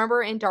 you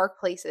remember in Dark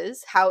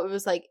Places, how it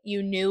was like,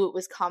 you knew it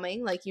was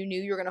coming, like, you knew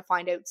you were going to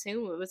find out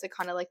soon? Was it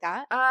kind of like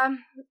that?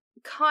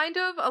 Kind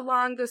of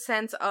along the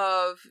sense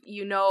of,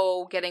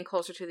 getting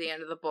closer to the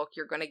end of the book,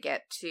 you're going to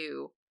get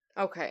to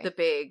the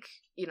big,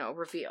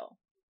 reveal.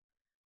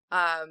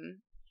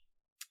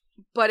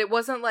 But it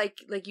wasn't like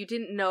you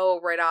didn't know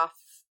right off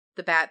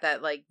the bat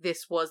that, like,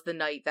 this was the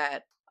night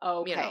that,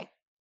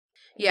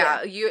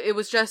 Yeah, it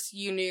was just,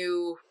 you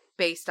knew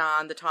based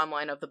on the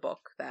timeline of the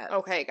book that...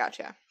 Okay,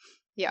 gotcha.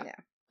 Yeah.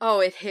 Oh,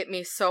 it hit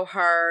me so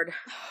hard.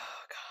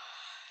 Oh, God.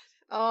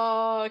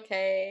 Oh,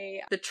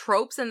 okay. The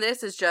tropes in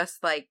this is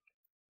just, like,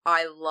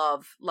 I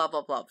love.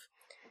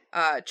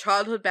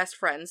 Childhood best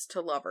friends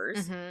to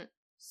lovers. Mm-hmm.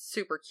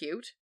 Super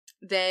cute.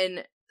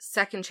 Then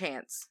second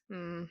chance.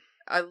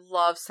 I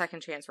love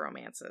second chance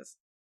romances.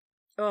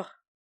 Ugh.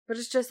 But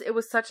it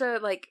was such a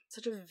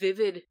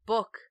vivid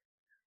book.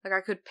 Like, I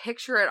could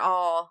picture it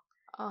all.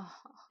 Oh.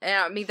 And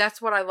I mean,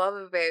 that's what I love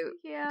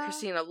about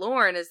Christina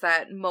Lauren, is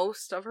that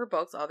most of her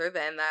books, other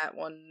than that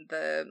one,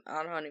 the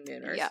On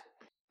Honeymooners,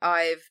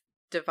 I've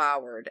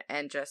devoured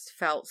and just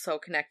felt so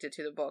connected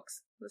to the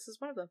books. This is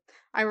one of them.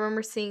 I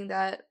remember seeing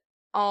that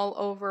all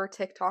over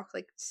TikTok,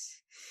 like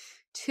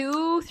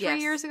 2-3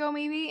 years ago,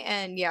 maybe.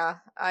 And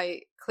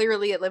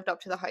it lived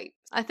up to the hype.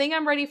 I think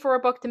I'm ready for a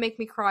book to make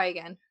me cry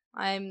again.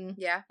 I'm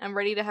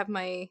ready to have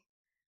my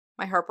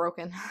heart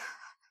broken.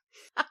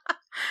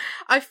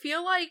 I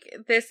feel like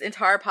this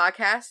entire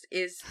podcast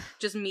is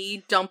just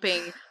me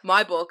dumping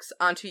my books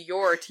onto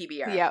your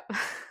TBR. Yep.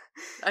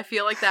 I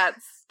feel like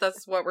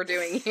that's what we're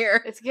doing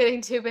here. It's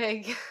getting too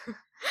big.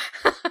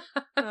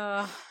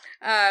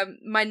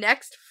 My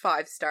next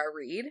 5-star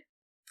read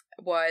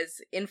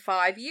was In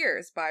 5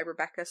 Years by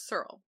Rebecca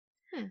Searle.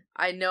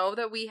 I know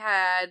that we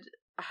had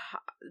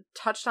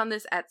touched on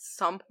this at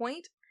some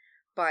point,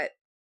 but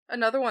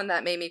another one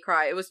that made me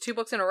cry. It was 2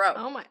 books in a row.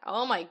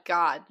 Oh my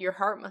god. Your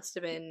heart must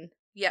have been...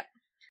 Yep.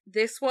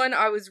 This one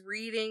I was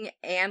reading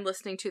and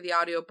listening to the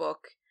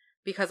audiobook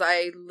because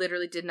I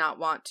literally did not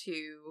want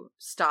to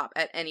stop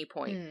at any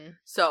point.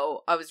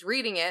 So I was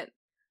reading it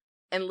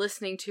and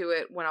listening to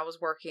it when I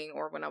was working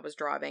or when I was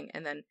driving,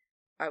 and then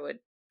I would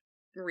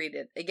read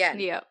it again.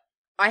 Yeah.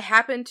 I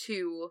happened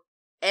to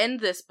end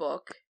this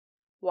book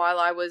while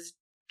I was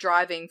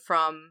driving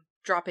from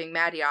dropping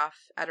Maddie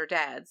off at her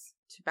dad's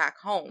to back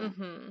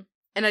home.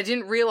 And I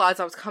didn't realize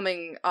I was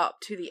coming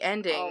up to the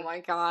ending. Oh my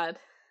god.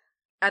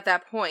 At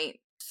that point.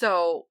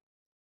 So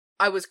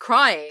I was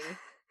crying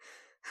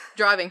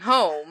driving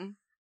home,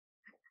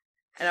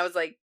 and I was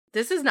like,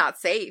 this is not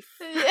safe.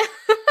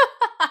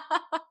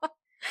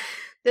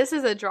 This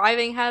is a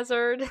driving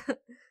hazard.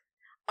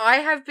 I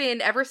have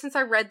been, ever since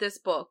I read this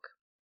book,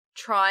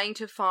 trying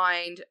to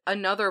find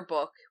another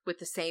book with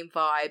the same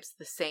vibes,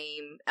 the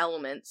same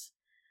elements,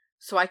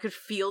 so I could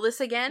feel this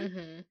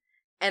again.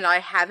 And I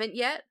haven't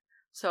yet.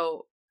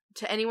 So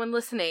to anyone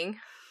listening,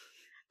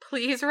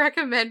 please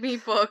recommend me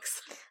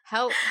books.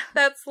 Help.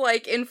 That's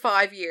like in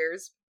 5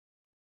 years.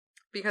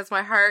 Because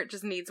my heart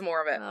just needs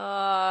more of it.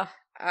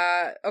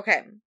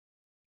 Okay.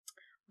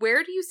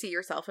 Where do you see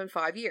yourself in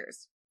 5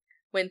 years?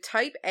 When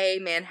type A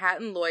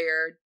Manhattan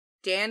lawyer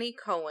Danny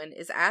Cohen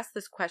is asked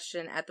this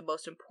question at the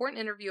most important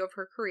interview of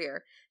her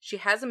career, she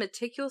has a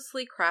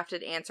meticulously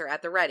crafted answer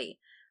at the ready.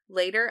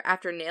 Later,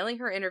 after nailing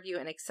her interview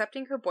and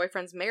accepting her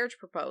boyfriend's marriage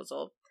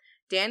proposal,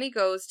 Danny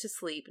goes to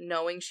sleep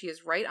knowing she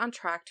is right on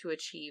track to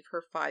achieve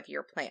her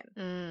 5-year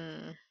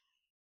plan.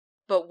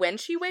 But when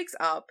she wakes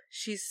up,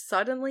 she's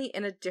suddenly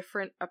in a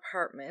different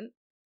apartment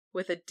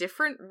with a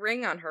different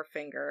ring on her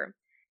finger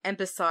and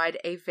beside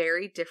a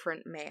very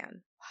different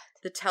man.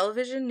 What? The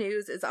television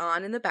news is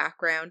on in the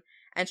background,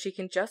 and she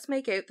can just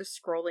make out the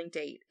scrolling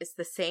date. It's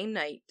the same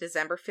night,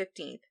 December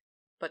 15th,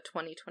 but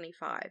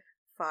 2025,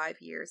 5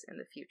 years in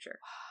the future.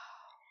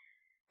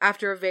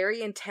 After a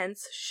very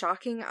intense,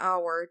 shocking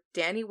hour,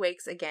 Danny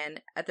wakes again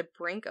at the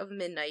brink of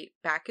midnight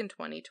back in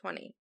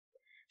 2020.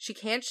 She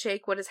can't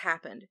shake what has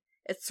happened.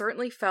 It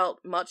certainly felt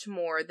much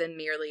more than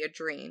merely a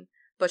dream,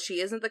 but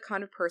she isn't the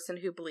kind of person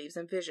who believes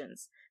in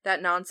visions.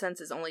 That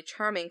nonsense is only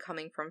charming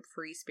coming from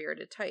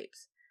free-spirited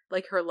types,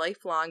 like her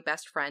lifelong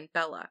best friend,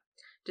 Bella.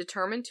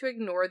 Determined to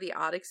ignore the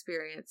odd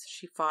experience,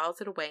 she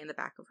files it away in the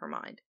back of her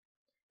mind.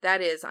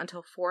 That is,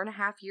 until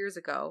 4.5 years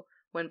ago,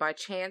 when by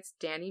chance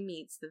Danny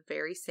meets the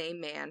very same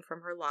man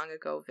from her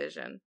long-ago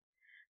vision.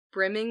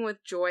 Brimming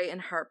with joy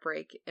and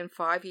heartbreak, in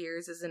 5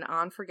 years is an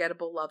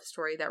unforgettable love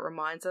story that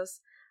reminds us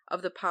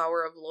of the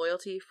power of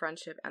loyalty,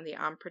 friendship, and the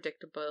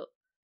unpredictable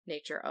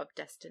nature of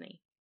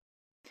destiny.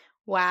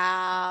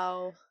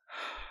 Wow.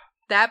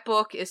 That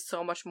book is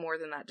so much more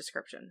than that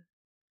description.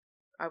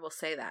 I will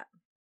say that.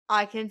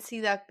 I can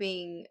see that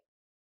being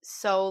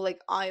so, like,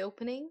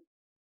 eye-opening.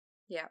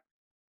 Yeah.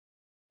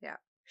 Yeah.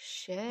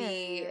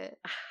 Shit.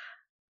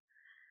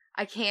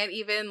 I can't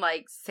even,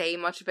 like, say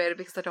much about it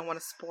because I don't want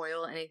to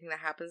spoil anything that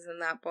happens in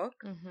that book.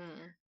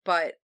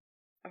 But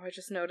I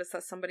just noticed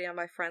that somebody on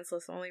my friends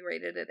list only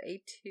rated it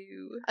a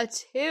 2. A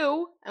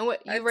 2? And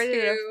what, you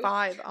rated it a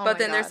 5? Oh, but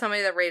then God. there's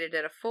somebody that rated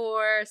it a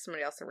 4.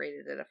 Somebody else that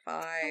rated it a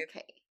 5.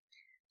 Okay.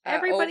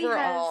 Everybody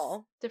overall,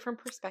 has different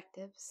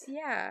perspectives.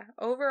 Yeah.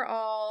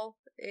 Overall,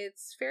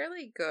 it's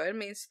fairly good. I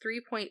mean, it's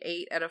 3.8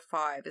 out of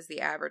 5 is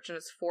the average, and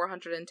it's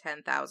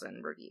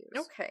 410,000 reviews.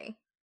 Okay.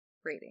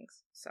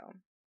 Ratings, so.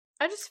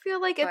 I just feel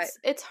like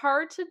it's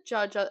hard to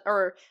judge,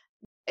 or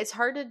it's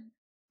hard to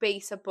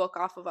base a book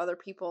off of other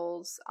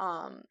people's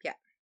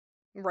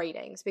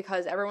ratings,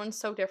 because everyone's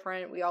so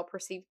different. We all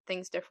perceive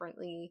things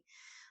differently.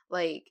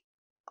 Like,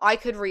 I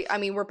could read, I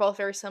mean, we're both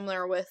very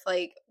similar with,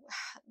 like,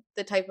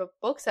 the type of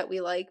books that we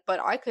like,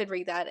 but I could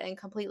read that and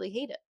completely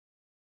hate it.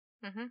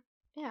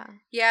 Yeah.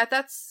 Yeah,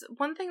 that's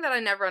one thing that I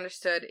never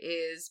understood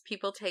is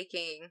people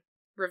taking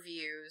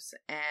reviews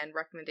and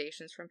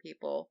recommendations from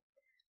people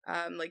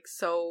like,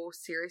 so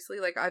seriously.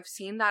 Like, I've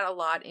seen that a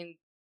lot in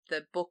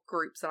the book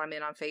groups that I'm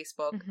in on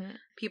Facebook.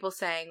 People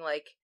saying,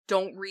 like,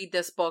 don't read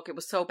this book, it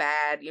was so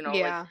bad, you know.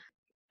 Yeah. Like,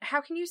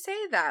 how can you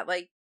say that?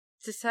 Like,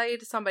 to say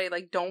to somebody,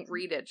 like, don't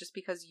read it just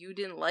because you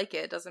didn't like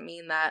it doesn't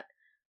mean that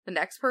the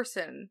next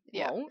person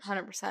won't.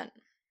 100%.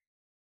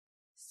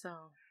 So,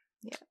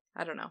 yeah,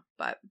 I don't know.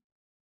 But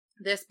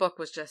this book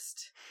was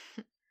just,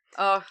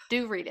 oh.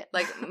 Do read it.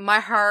 Like, my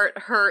heart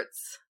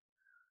hurts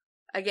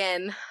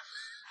again.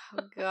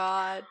 Oh,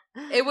 God.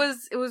 It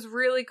was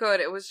really good.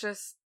 It was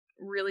just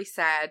really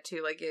sad,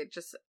 too. Like, it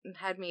just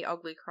had me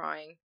ugly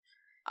crying.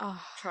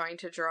 Trying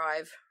to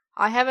drive.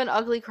 I haven't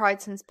ugly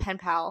cried since Pen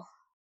Pal.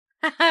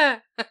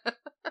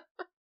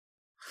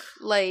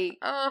 Like,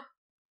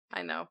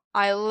 I know.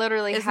 I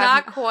literally It's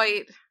not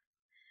quite,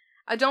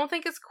 I don't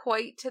think it's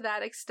quite to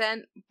that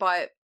extent,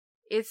 but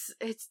it's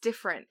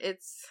different.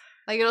 It's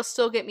like, it'll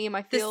still get me in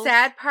my feels. The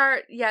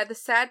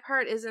sad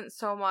part isn't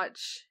so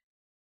much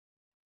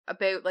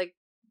about, like,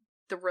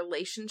 the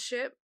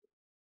relationship.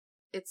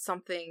 It's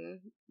something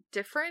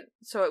different,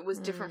 so it was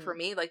different for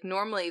me. Like,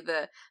 normally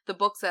the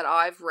books that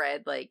I've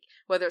read, like,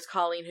 whether it's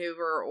Colleen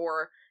Hoover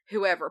or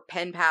whoever,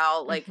 Pen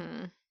Pal, like,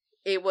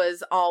 it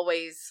was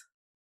always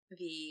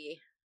the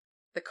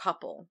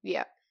couple.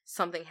 Yeah.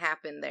 Something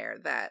happened there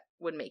that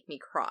would make me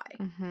cry.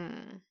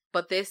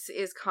 But this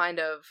is kind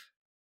of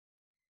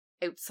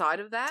outside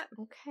of that.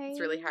 Okay. It's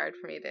really hard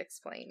for me to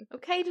explain.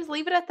 Okay, just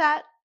leave it at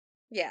that.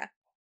 Yeah.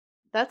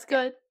 That's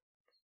good.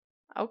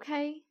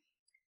 Okay.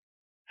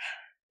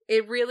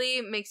 It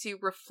really makes you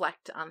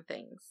reflect on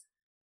things.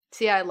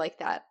 See, I like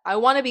that. I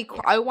want to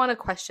I want to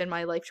question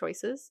my life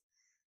choices.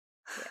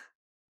 Yeah.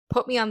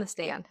 Put me on the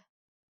stand.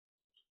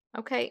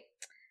 Okay.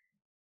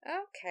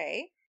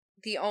 Okay.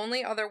 The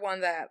only other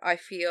one that I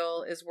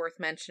feel is worth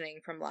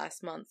mentioning from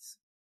last month's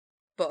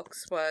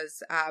books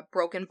was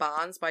Broken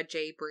Bonds by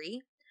Jay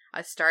Bree.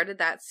 I started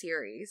that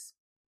series.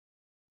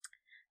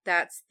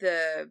 That's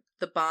the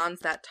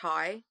Bonds That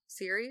Tie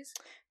series.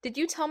 Did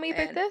you tell me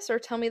about this, or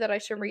tell me that I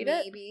should read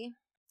it? Maybe.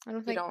 I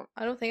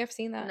don't think I've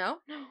seen that. No?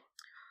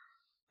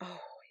 Oh,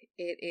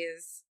 it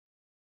is.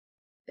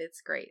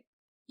 It's great.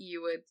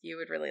 You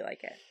would really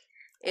like it.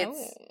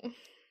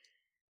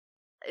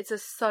 It's a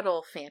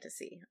subtle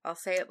fantasy. I'll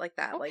say it like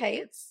that. Okay.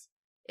 Like,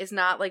 it's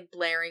not like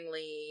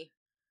blaringly,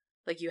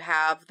 like you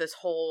have this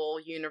whole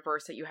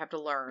universe that you have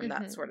to learn,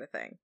 that sort of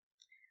thing.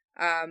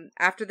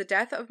 After the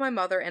death of my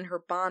mother and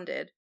her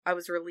bonded, I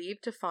was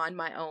relieved to find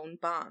my own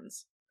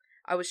bonds.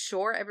 I was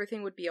sure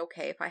everything would be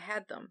okay if I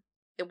had them.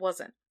 It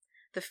wasn't.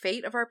 The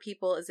fate of our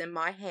people is in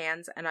my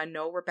hands, and I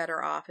know we're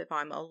better off if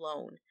I'm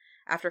alone.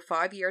 After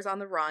 5 years on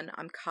the run,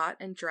 I'm caught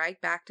and dragged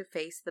back to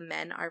face the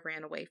men I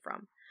ran away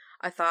from.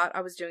 I thought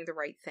I was doing the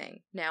right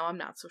thing. Now I'm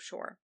not so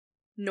sure.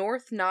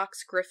 North,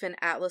 Knox, Griffin,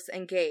 Atlas,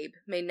 and Gabe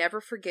may never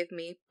forgive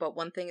me, but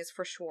one thing is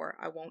for sure,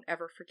 I won't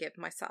ever forgive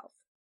myself.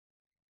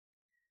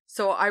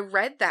 So I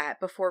read that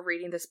before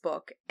reading this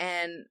book,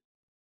 and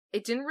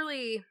it didn't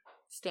really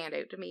stand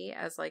out to me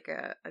as like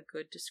a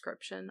good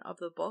description of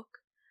the book.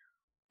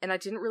 And I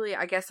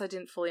guess I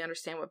didn't fully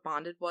understand what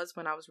bonded was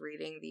when I was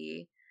reading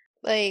the...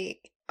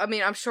 Like... I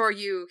mean, I'm sure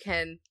you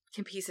can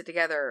piece it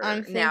together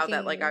now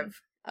that, like,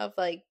 I've... of,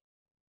 like,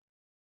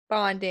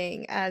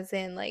 bonding as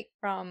in, like,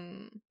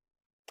 from...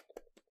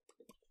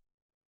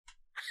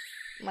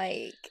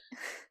 like...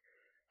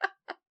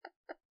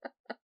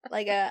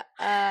 like a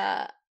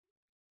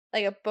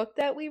book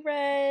that we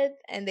read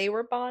and they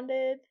were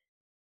bonded.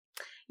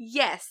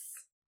 Yes.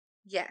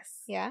 Yeah?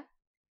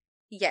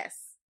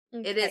 Yes.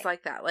 Okay. It is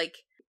like that. Like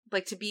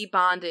to be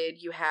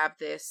bonded, you have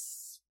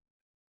this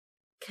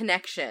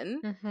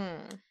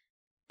connection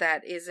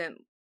that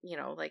isn't,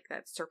 like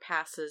that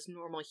surpasses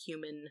normal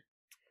human,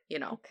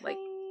 like,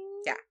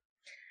 yeah.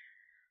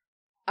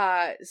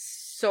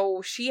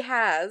 So she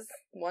has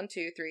 1,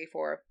 2, 3,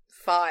 4,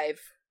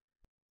 5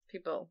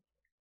 people.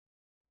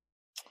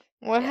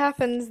 What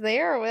happens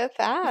there with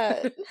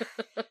that?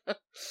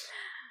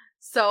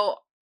 So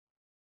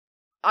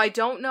I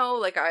don't know,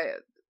 like,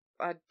 I'm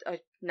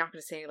not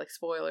going to say any, like,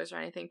 spoilers or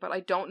anything, but I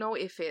don't know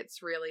if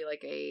it's really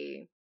like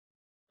a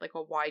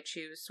why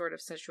choose sort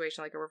of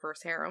situation, like a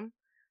reverse harem.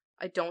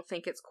 I don't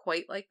think it's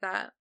quite like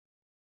that.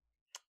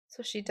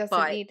 So she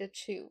doesn't need to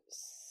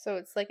choose. So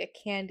it's like a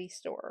candy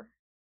store.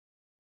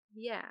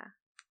 Yeah.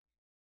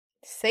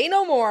 Say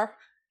no more.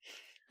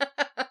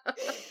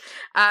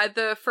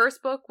 The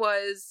first book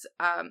was,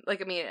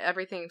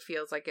 everything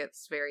feels like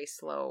it's very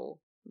slow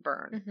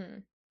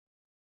burn.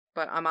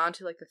 But I'm on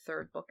to, like, the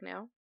third book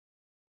now.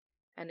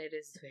 And it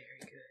is very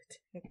good.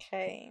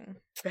 Okay.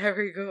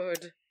 Very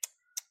good.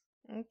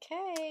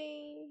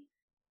 Okay.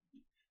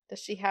 Does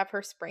she have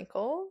her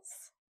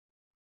sprinkles?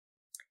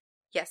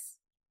 Yes.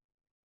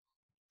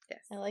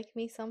 I like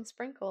me some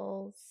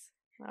sprinkles.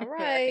 All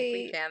right. I think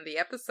we can. The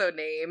episode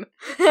name.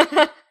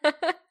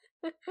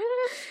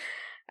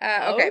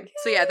 Okay.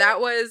 So yeah,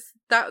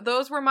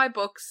 those were my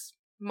books,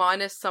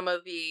 minus some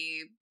of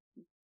the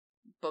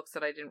books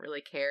that I didn't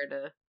really care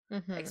to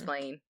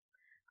explain.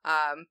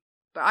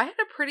 But I had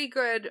a pretty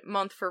good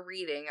month for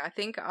reading. I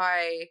think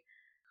I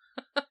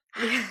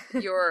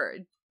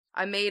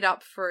made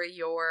up for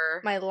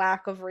my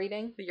lack of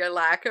reading. Your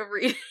lack of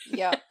reading.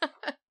 Yep.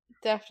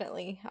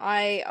 Definitely.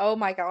 Oh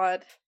my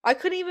god. I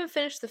couldn't even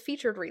finish the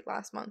featured read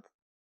last month.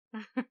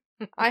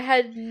 I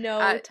had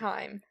no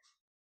time.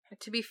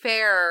 To be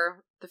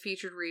fair, the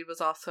featured read was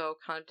also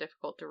kind of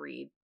difficult to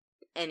read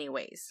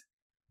anyways.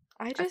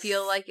 I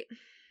feel like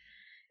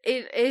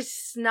it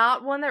is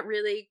not one that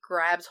really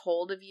grabs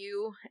hold of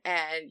you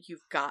and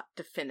you've got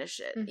to finish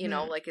it.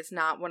 Like, it's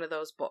not one of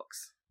those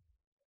books.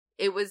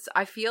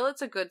 I feel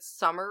it's a good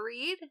summer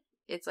read.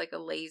 It's like a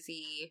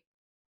lazy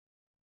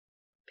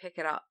pick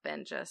it up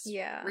and just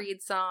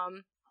read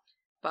some.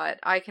 But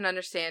I can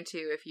understand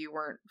too if you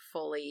weren't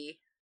fully...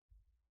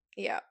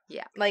 Yeah.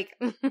 Like,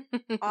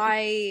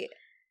 I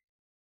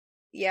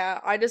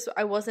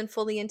wasn't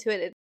fully into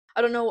it.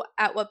 I don't know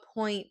at what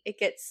point it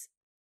gets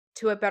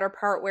to a better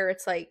part where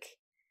it's like...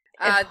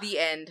 the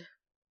end.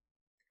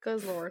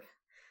 Good lord.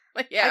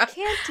 Yeah. I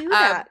can't do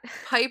that.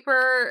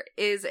 Piper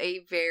is a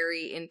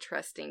very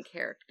interesting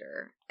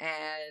character,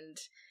 and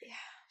Yeah.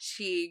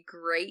 she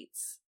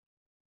grates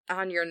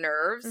on your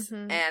nerves,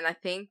 Mm-hmm. and I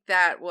think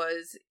that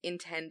was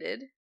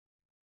intended.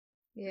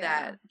 Yeah.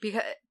 That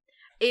because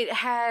it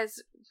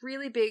has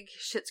really big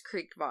Schitt's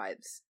Creek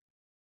vibes.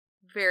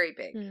 Very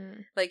big.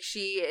 Mm. Like,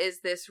 she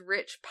is this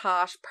rich,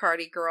 posh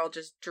party girl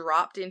just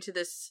dropped into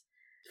this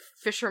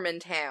fisherman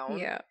town.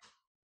 Yeah.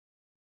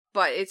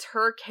 But it's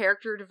her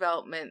character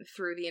development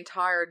through the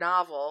entire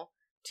novel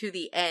to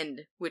the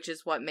end, which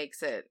is what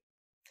makes it,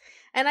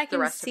 and I the can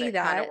rest of see it,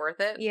 kind of that. worth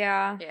it.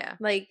 Yeah. Yeah.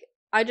 Like,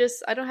 I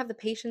don't have the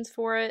patience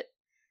for it.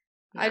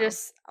 No.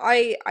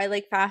 I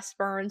like fast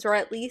burns, or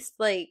at least,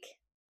 like,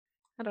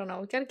 I don't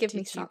know, you gotta give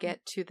me Did you something.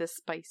 get to the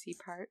spicy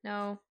part?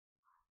 No.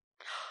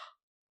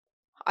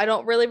 I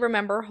don't really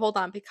remember. Hold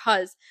on,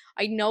 because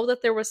I know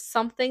that there was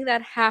something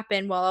that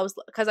happened while I was,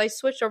 because I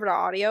switched over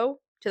to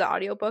the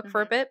audiobook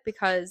for a bit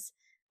because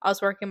I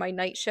was working my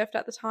night shift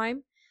at the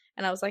time,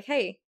 and I was like,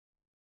 hey,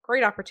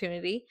 great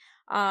opportunity.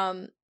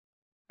 I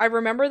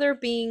remember there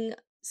being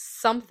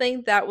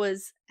something that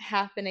was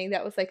happening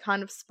that was like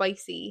kind of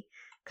spicy,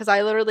 because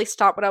I literally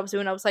stopped what I was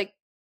doing. I was like,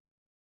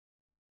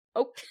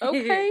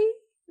 okay,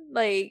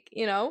 like,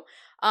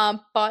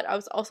 but I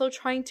was also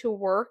trying to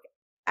work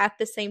at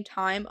the same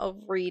time of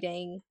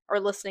reading or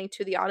listening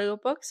to the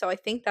audiobook, so I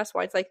think that's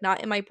why it's like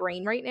not in my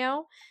brain right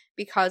now,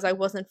 because I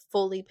wasn't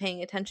fully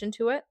paying attention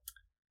to it.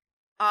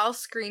 I'll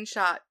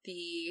screenshot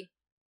the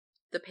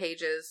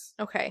pages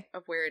Okay.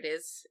 of where it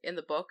is in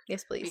the book.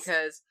 Yes, please.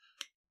 Because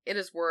it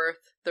is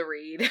worth the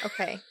read.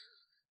 Okay.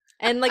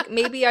 And like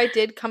maybe I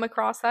did come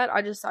across that.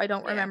 I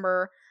don't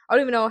remember. I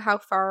don't even know how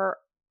far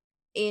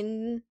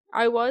in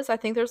I was. I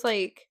think there's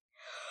like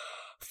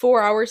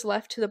 4 hours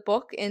left to the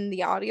book in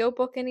the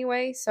audiobook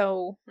anyway,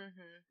 so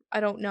I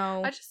don't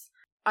know.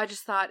 I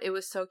just thought it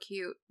was so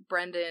cute,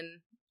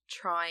 Brendan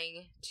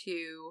trying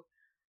to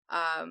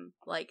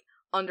like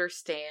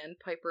understand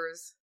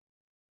Piper's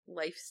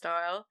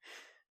lifestyle,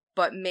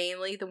 but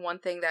mainly the one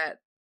thing that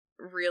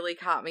really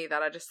caught me,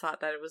 that I just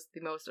thought that it was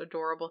the most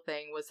adorable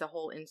thing, was the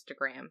whole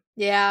Instagram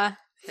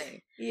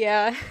thing.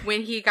 Yeah.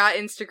 When he got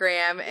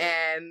Instagram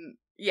and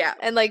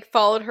and like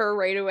followed her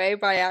right away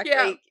by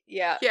acting.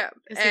 Yeah.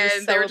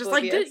 And they were just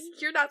oblivious.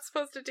 Like, you're not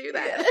supposed to do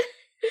that.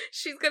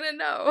 She's gonna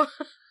know.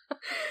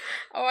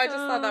 Oh, I just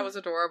thought that was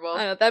adorable.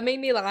 I know, that made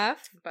me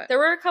laugh. But there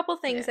were a couple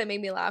things that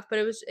made me laugh, but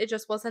it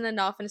just wasn't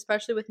enough, and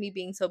especially with me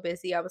being so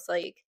busy, I was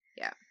like,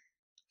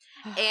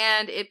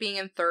 and it being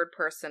in third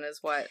person is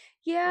what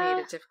made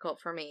it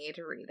difficult for me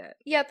to read it.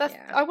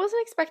 I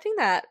wasn't expecting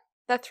that.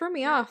 That threw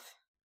me off.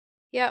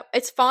 Yeah,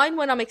 it's fine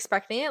when I'm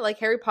expecting it, like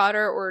Harry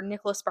Potter or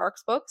Nicholas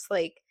Sparks books,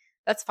 like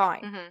that's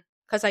fine.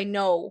 Because I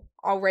know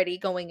already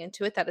going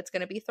into it that it's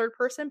going to be third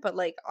person, but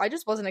like I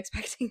just wasn't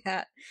expecting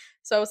that.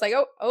 So I was like,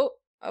 oh,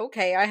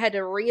 okay. I had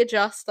to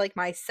readjust like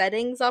my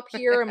settings up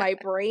here in my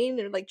brain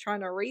and like trying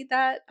to read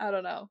that. I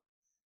don't know.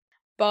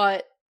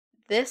 But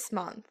this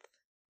month,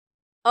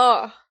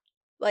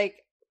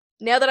 like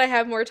now that I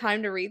have more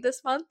time to read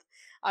this month,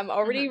 I'm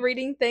already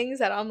reading things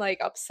that I'm like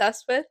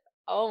obsessed with.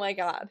 Oh my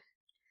god.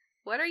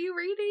 What are you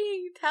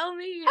reading? Tell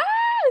me.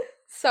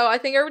 So I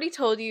think I already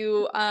told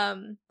you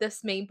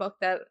this main book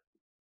that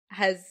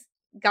has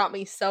got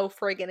me so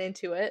friggin'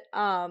 into it.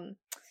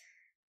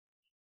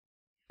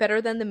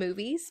 Better Than the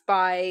Movies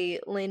by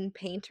Lynn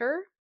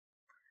Painter.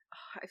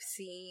 Oh, I've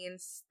seen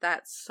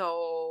that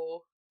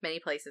so many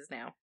places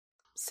now.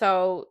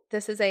 So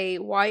this is a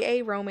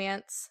YA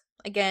romance.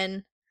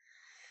 Again,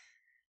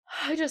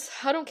 I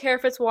don't care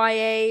if it's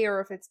YA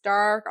or if it's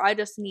dark. I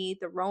just need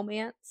the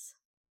romance.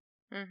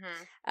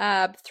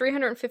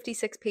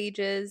 356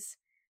 pages,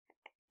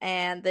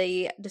 and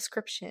the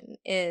description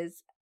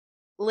is: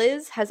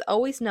 Liz has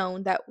always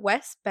known that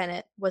Wes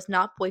Bennett was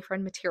not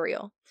boyfriend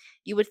material.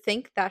 You would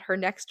think that her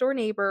next door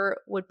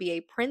neighbor would be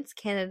a prince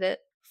candidate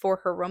for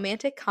her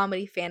romantic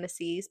comedy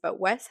fantasies, but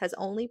Wes has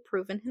only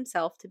proven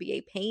himself to be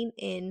a pain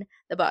in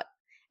the butt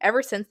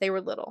ever since they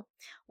were little.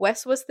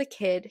 Wes was the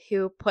kid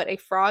who put a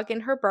frog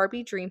in her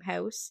Barbie dream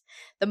house,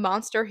 the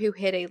monster who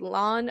hid a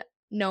lawn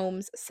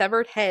gnome's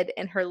severed head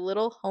in her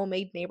little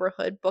homemade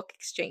neighborhood book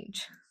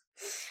exchange.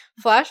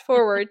 Flash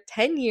forward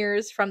 10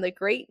 years from the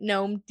great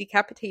gnome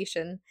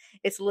decapitation.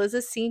 It's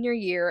Liz's senior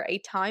year, a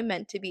time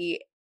meant to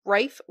be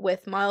rife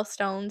with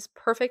milestones,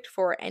 perfect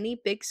for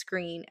any big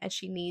screen, and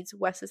she needs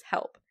Wes's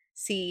help.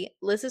 See,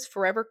 Liz's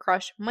forever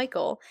crush,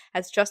 Michael,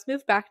 has just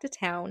moved back to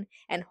town,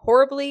 and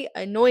horribly,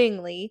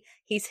 annoyingly,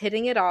 he's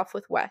hitting it off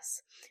with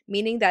Wes,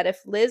 meaning that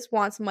if Liz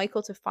wants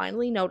Michael to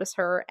finally notice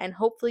her and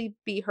hopefully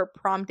be her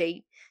prom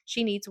date,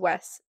 she needs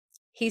Wes.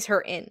 He's her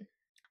in.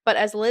 But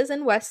as Liz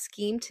and Wes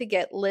scheme to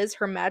get Liz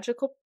her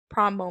magical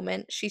prom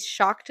moment, she's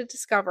shocked to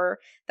discover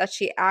that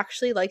she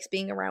actually likes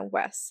being around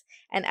Wes.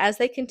 And as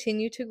they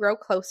continue to grow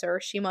closer,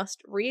 she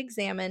must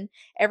re-examine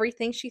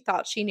everything she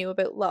thought she knew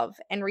about love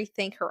and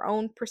rethink her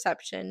own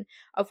perception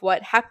of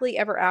what happily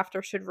ever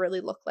after should really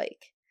look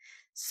like.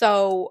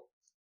 So,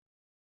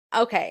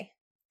 okay.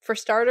 For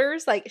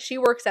starters, like, she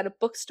works at a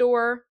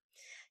bookstore.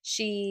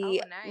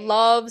 She Oh, nice.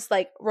 loves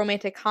like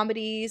romantic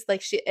comedies.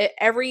 Like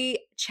every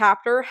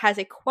chapter has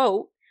a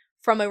quote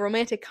from a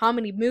romantic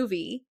comedy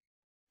movie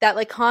that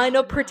like kind Oh,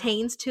 of no.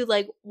 pertains to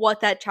like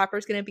what that chapter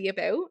is going to be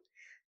about.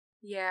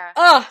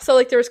 Yeah. So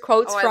like there's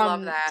quotes Oh, I love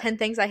from that. 10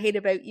 Things I Hate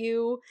About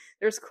You.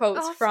 There's quotes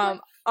Oh, it's my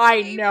from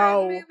I favorite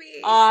know.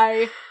 movie.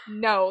 I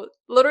know.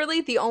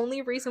 Literally the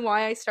only reason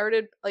why I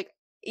started like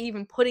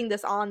even putting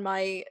this on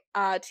my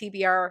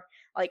TBR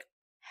like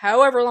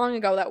however long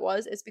ago that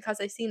was is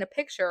because I seen a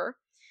picture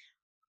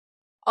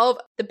of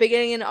the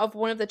beginning of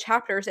one of the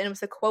chapters and it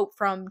was a quote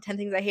from 10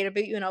 Things I Hate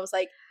About You and I was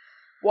like,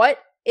 "What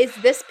is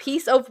this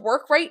piece of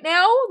work right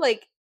now?"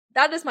 Like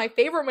that is my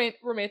favorite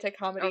romantic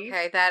comedy.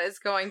 Okay, that is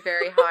going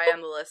very high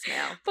on the list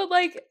now. But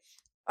like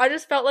I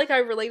just felt like I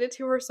related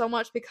to her so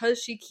much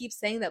because she keeps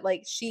saying that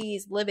like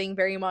she's living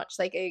very much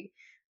like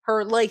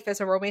her life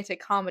as a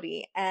romantic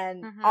comedy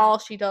and all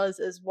she does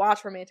is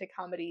watch romantic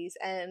comedies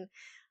and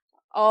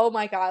oh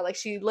my god, like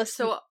she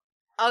listens. So,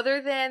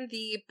 other than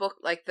the book,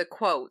 like the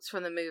quotes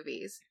from the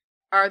movies,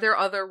 are there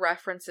other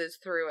references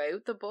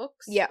throughout the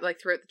books? Yeah.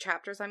 Like throughout the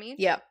chapters, I mean?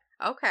 Yeah.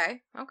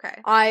 Okay.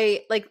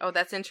 I like Oh,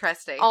 that's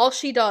interesting. all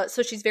she does,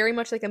 so she's very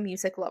much like a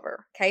music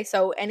lover. Okay.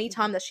 So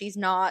anytime that she's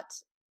not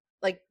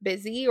like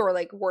busy or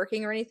like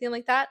working or anything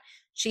like that,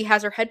 she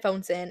has her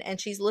headphones in and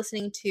she's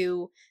listening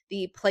to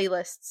the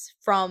playlists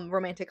from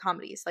romantic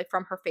comedies, like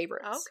from her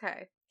favorites.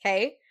 Okay.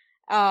 Okay.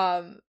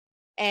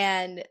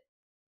 And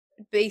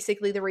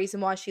basically the reason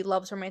why she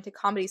loves romantic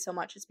comedy so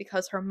much is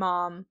because her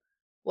mom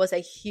was a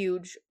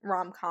huge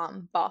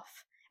rom-com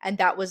buff and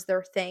that was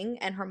their thing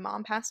and her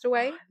mom passed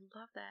away. Oh, I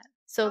love that.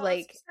 So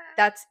like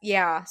that's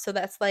so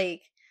that's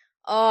like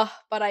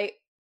but I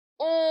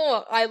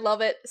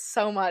love it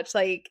so much.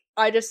 Like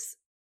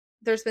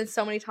there's been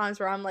so many times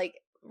where I'm like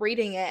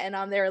reading it and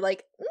I'm there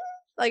like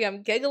like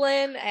I'm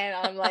giggling and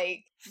I'm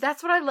like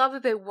that's what I love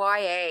about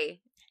YA.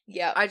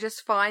 Yeah. I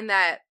just find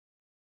that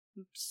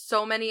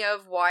so many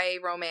of YA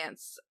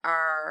romance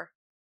are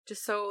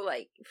just so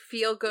like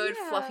feel good,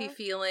 fluffy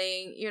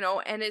feeling, you know,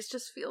 and it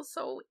just feels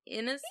so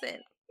innocent.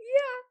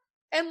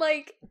 Yeah. And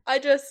like I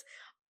just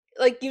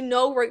like you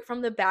know right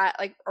from the bat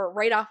like or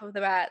right off of the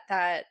bat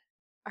that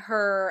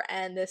her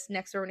and this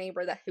next door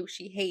neighbor that who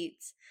she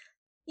hates,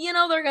 you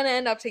know they're gonna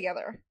end up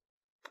together.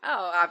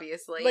 Oh,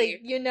 obviously. Like,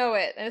 you know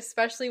it. And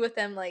especially with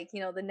them, like, you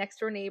know, the next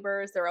door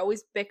neighbors, they're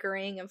always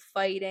bickering and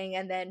fighting,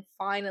 and then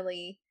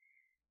finally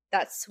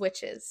that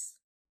switches.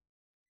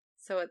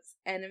 So it's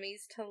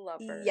enemies to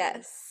lovers.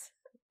 Yes.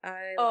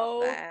 I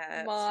love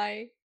that. Oh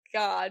my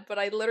god. But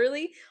I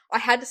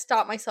had to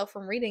stop myself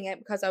from reading it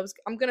because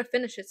I'm gonna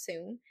finish it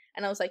soon.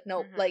 And I was like,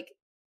 nope, like,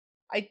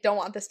 I don't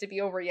want this to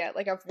be over yet.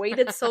 Like, I've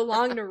waited so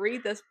long to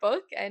read this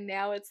book, and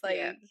now it's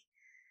like,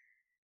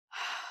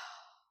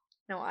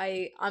 no,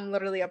 I'm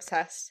literally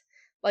obsessed.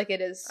 Like,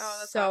 it is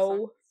so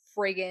awesome.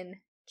 friggin'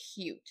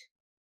 cute.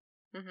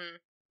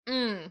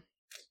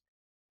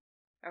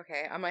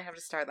 Okay, I might have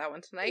to start that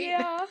one tonight.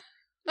 Yeah,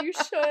 you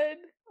should.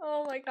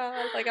 Oh my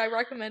god, like I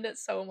recommend it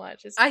so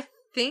much. I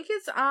think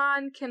it's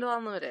on Kindle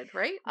Unlimited,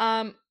 right?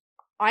 I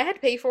had to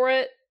pay for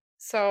it,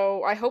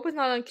 so I hope it's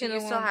not on Kindle.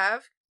 Do you still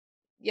have?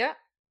 Yeah.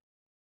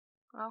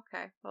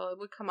 Okay, well, it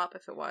would come up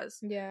if it was.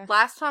 Yeah.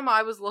 Last time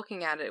I was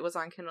looking at it, it was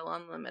on Kindle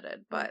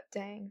Unlimited, but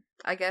dang,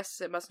 I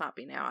guess it must not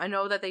be now. I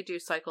know that they do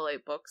cycle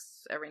out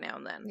books every now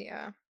and then.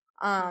 Yeah.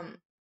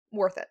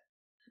 Worth it.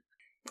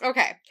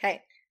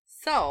 Okay.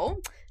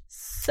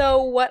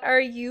 So what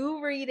are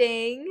you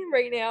reading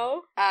right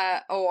now?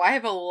 I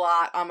have a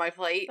lot on my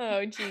plate.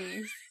 Oh,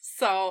 jeez.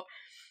 So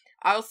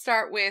I'll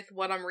start with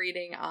what I'm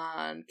reading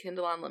on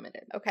Kindle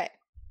Unlimited. Okay.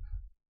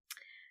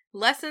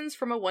 Lessons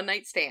from a One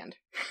Night Stand.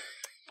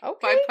 Okay.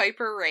 By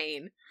Piper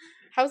Rain.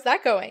 How's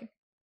that going?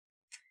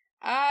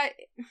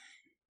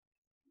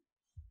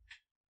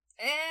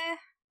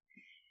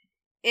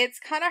 It's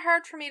kind of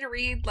hard for me to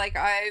read. Like,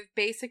 I've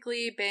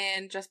basically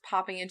been just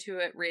popping into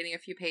it, reading a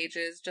few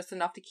pages, just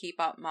enough to keep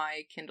up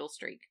my Kindle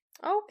streak.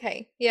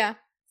 Okay. Yeah.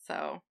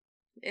 So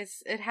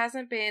it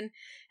hasn't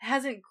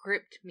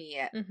gripped me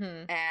yet.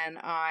 And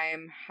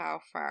I'm how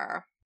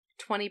far?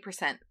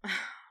 20%.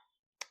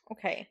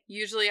 Okay.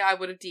 Usually I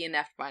would have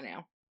DNF'd by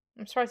now.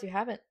 I'm surprised you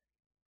haven't.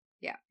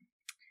 Yeah.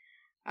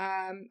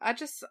 I'm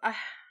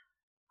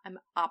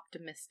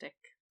optimistic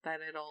that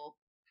it'll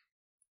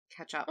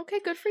catch up. Okay,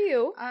 good for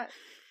you.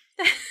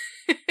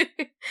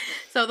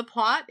 So the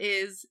plot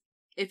is,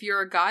 if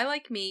you're a guy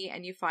like me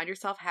and you find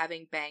yourself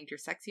having banged your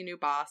sexy new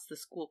boss, the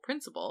school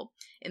principal,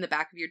 in the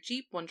back of your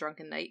Jeep one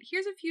drunken night,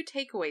 here's a few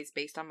takeaways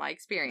based on my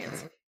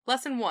experience.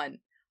 Lesson 1,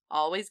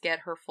 always get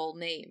her full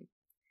name.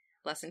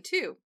 Lesson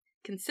 2,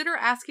 consider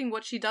asking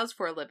what she does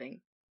for a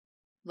living.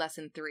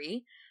 Lesson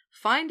 3,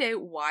 find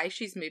out why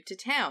she's moved to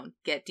town.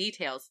 Get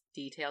details.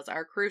 Details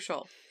are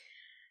crucial.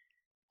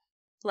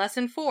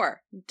 Lesson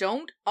 4,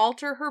 don't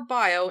alter her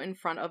bio in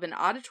front of an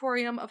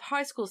auditorium of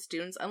high school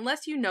students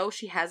unless you know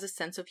she has a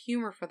sense of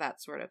humor for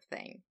that sort of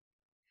thing.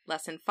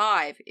 Lesson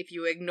 5, if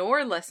you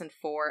ignore Lesson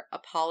 4,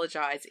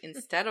 apologize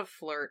instead of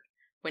flirt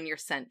when you're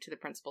sent to the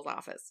principal's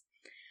office.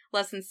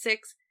 Lesson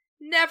 6,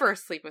 never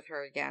sleep with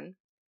her again.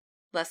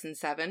 Lesson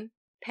 7.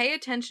 Pay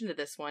attention to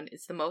this one.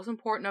 It's the most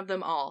important of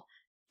them all.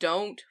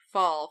 Don't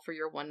fall for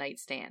your one-night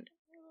stand.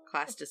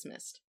 Class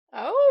dismissed.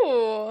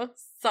 Oh.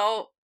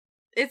 So,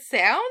 it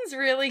sounds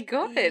really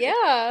good.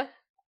 Yeah.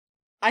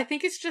 I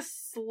think it's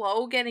just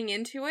slow getting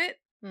into it,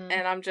 Mm.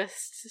 and I'm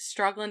just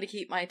struggling to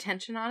keep my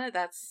attention on it.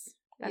 That's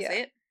Yeah.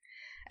 it.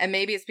 And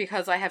maybe it's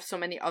because I have so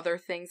many other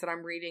things that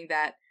I'm reading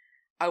that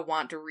I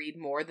want to read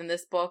more than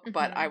this book,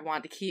 but I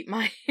want to keep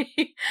my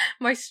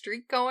my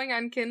streak going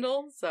on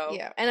Kindle. So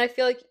yeah, and I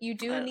feel like you I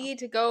do don't need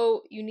to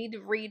go. You need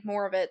to read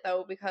more of it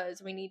though,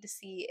 because we need to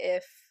see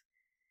if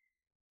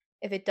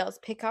it does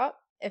pick up,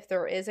 if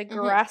there is a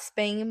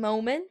grasping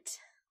moment.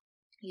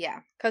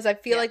 Yeah, Because I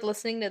feel like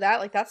listening to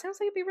that, like that sounds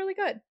like it'd be really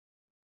good.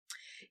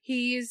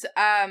 he's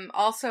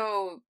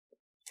also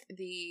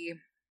the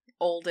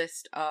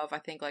oldest of I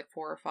think like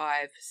 4 or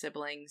 5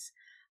 siblings.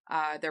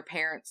 Their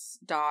parents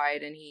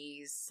died, and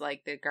he's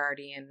like the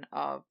guardian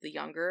of the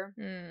younger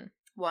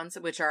ones,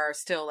 which are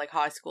still like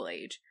high school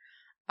age.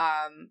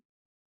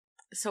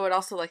 So it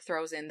also like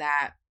throws in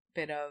that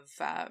bit of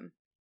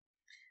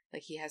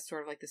like he has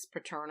sort of like this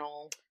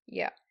paternal.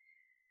 Yeah.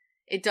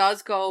 It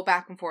does go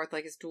back and forth,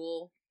 like his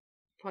dual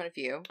point of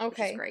view, which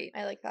Okay. is great.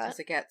 I like that. Because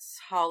it gets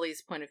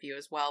Holly's point of view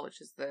as well,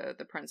 which is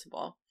the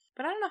principal.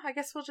 But I don't know. I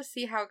guess we'll just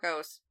see how it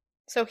goes.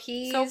 So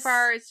he's So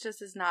far, it's just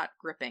is not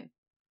gripping.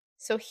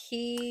 So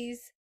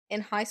he's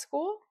in high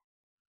school?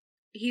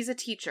 He's a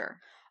teacher.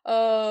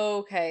 Oh,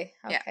 okay.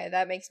 Okay, Yeah.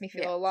 that makes me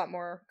feel a lot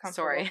more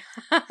comfortable. Sorry.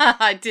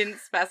 I didn't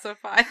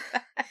specify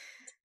that.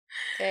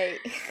 Okay.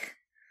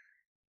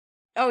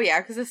 Oh,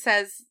 yeah, because it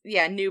says,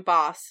 new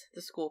boss,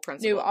 the school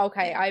principal.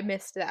 Okay, Yeah. I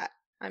missed that.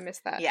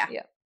 Yeah.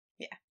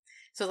 Yeah.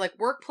 So, like,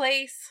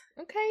 workplace.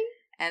 Okay.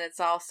 And it's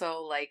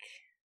also, like,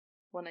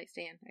 one night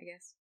stand, I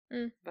guess.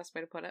 Best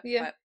way to put it.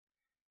 Yeah. But,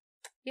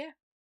 yeah.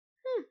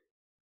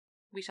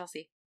 We shall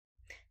see.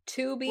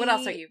 To be what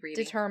else are you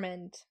reading?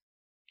 Determined.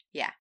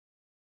 Yeah.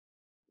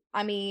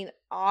 I mean,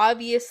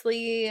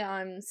 obviously,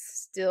 I'm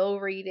still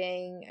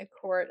reading A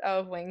Court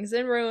of Wings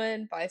and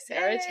Ruin by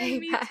Sarah J.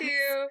 Me Maas.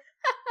 too.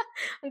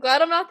 I'm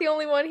glad I'm not the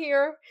only one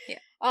here. Yeah.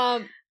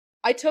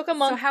 I took a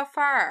month. So how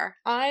far?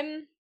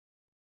 I'm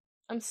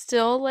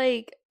still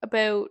like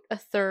about a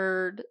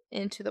third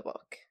into the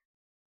book.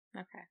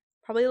 Okay.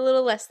 Probably a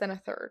little less than a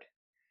third.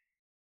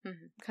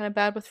 Mm-hmm. I'm kind of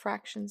bad with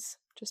fractions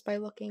just by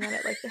looking at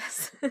it like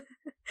this.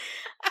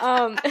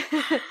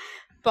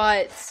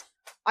 But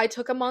I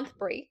took a month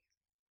break,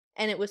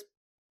 and it was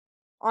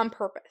on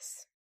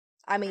purpose.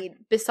 I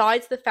mean,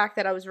 besides the fact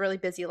that I was really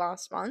busy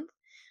last month,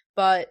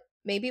 but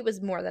maybe it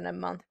was more than a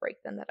month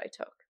break then that I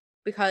took,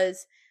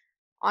 because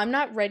I'm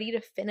not ready to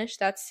finish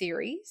that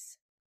series.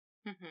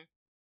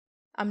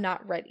 I'm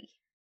not ready.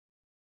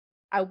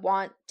 I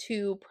want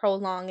to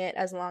prolong it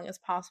as long as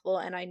possible,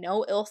 and I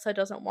know Ilsa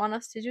doesn't want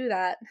us to do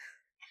that.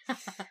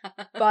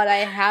 But I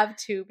have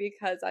to,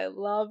 because I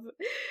love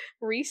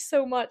Reese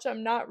so much.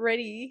 I'm not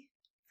ready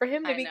for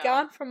him to be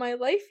gone from my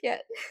life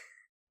yet.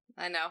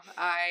 I know.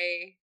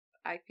 I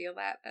feel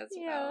that as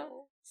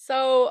well.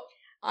 So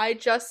I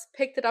just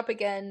picked it up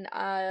again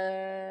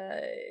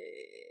the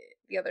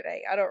other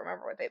day. I don't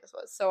remember what day this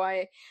was. So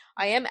I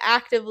am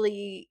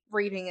actively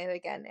reading it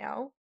again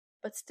now,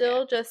 but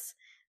still just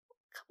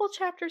a couple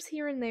chapters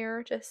here and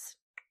there, just,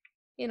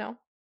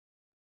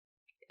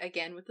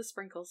 Again with the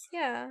sprinkles.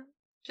 Yeah.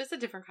 Just a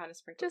different kind of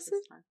sprinkle this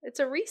time. It's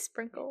a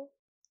re-sprinkle.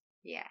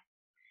 Yeah.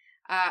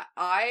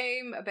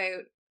 I'm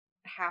about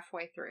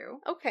halfway through.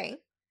 Okay.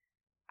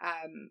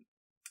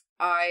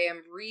 I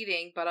am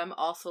reading, but I'm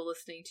also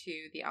listening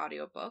to the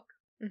audiobook.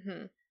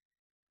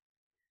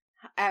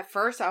 At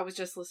first, I was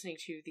just listening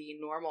to the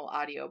normal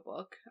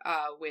audiobook,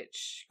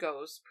 which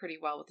goes pretty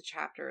well with the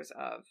chapters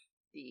of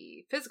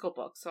the physical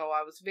book. So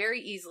I was very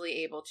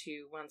easily able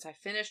to, once I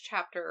finish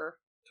chapter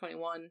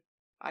 21,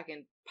 I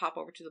can pop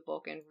over to the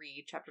book and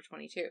read chapter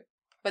 22.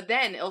 But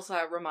then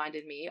Ilsa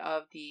reminded me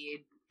of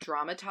the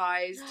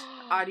dramatized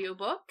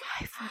audiobook.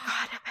 I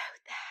forgot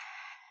about that.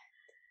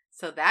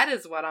 So that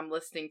is what I'm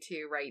listening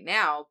to right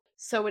now.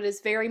 So it is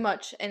very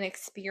much an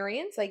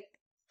experience, like.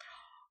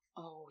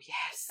 Oh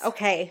yes.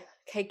 Okay.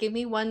 Give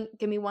me one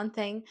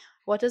thing.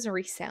 What does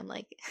Reese sound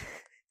like?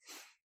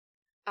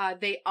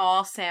 They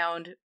all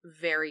sound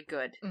very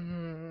good.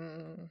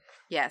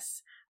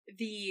 Yes.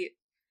 The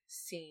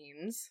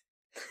scenes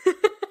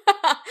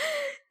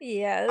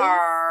yes.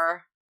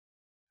 are.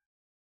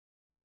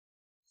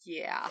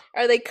 Yeah.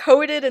 Are they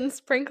coated in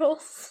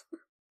sprinkles?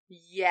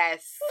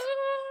 Yes.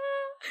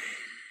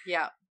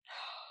 Yep.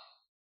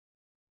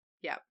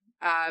 Yep.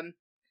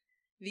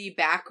 The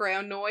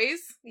background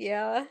noise.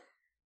 Yeah.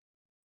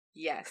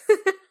 Yes.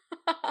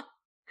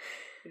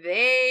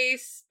 They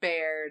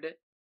spared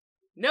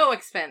no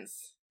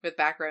expense with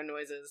background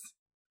noises.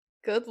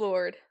 Good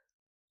Lord.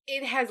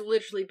 It has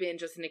literally been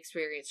just an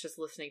experience just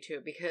listening to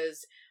it,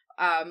 because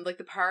like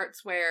the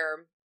parts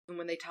where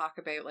when they talk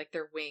about like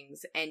their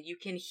wings, and you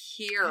can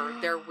hear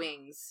their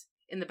wings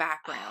in the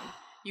background.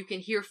 You can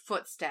hear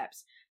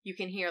footsteps. You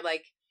can hear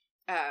like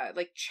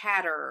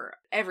chatter,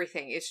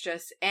 everything. It's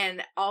just,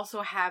 and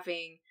also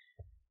having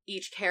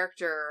each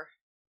character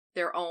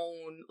their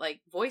own,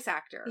 like, voice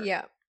actor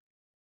Yeah.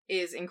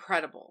 is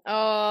incredible.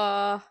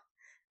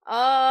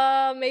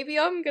 Maybe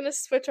I'm gonna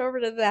switch over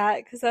to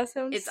that, because that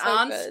sounds It's so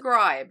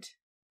unscribed.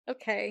 good.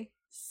 Okay.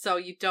 So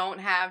you don't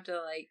have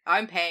to, like,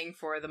 I'm paying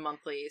for the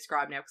monthly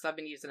scribe now because I've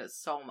been using it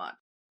so much.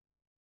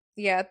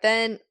 Yeah,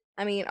 then,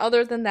 I mean,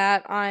 other than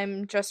that,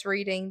 I'm just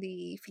reading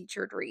the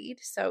featured read,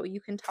 so you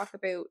can talk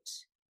about,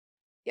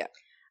 yeah.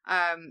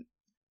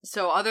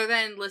 So other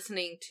than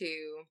listening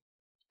to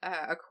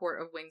A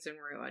Court of Wings and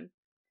Ruin,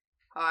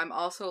 I'm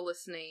also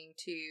listening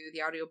to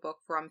the audiobook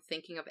for I'm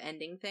Thinking of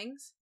Ending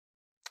Things.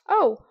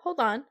 Oh, hold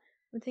on.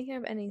 I'm thinking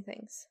of ending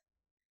things.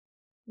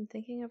 Isn't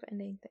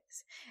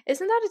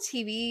that a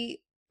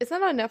TV? Isn't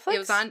that on Netflix? It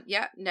was on,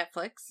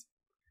 Netflix.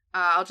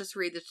 I'll just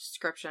read the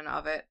description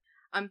of it.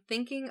 I'm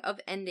thinking of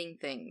ending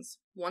things.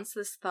 Once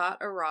this thought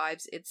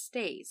arrives, it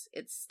stays.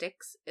 It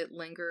sticks. It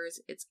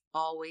lingers. It's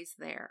always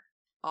there.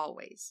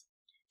 Always.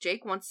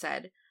 Jake once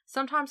said,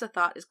 sometimes a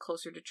thought is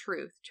closer to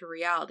truth, to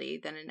reality,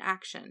 than an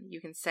action.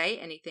 You can say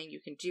anything, you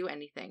can do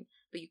anything,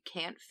 but you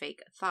can't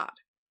fake a thought.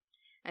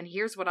 And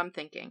here's what I'm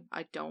thinking.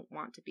 I don't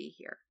want to be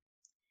here.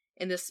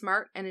 In this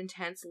smart and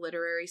intense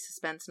literary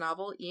suspense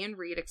novel, Ian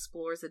Reid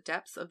explores the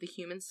depths of the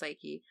human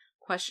psyche,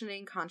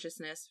 questioning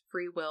consciousness,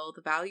 free will,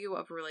 the value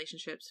of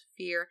relationships,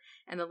 fear,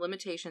 and the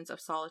limitations of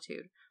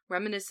solitude.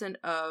 Reminiscent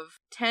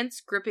of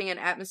tense, gripping, and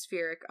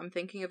atmospheric, I'm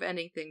Thinking of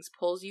Ending Things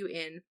pulls you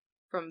in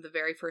from the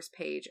very first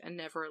page and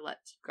never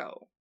lets you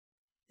go.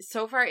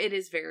 So far, it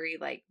is very,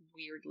 like,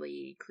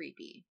 weirdly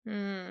creepy.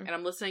 And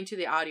I'm listening to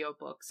the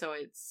audiobook, so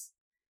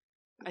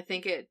I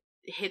think it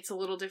hits a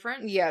little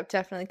different. Yeah,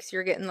 definitely, because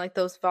you're getting, like,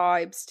 those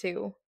vibes,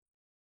 too.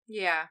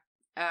 Yeah.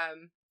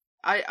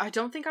 I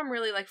don't think I'm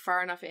really, like,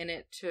 far enough in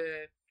it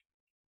to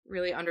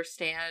really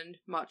understand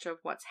much of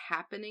what's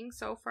happening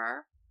so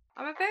far.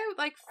 I'm about,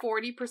 like,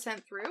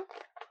 40% through.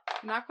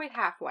 I'm not quite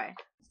halfway.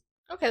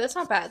 Okay, that's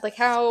not bad. Like,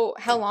 how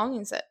long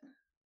is it?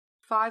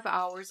 5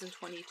 hours and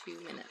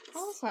 22 minutes.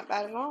 Oh, that's not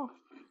bad at all.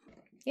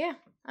 Yeah,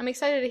 I'm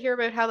excited to hear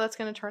about how that's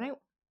going to turn out.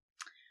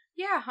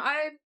 Yeah,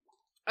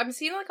 I'm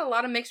seeing, like, a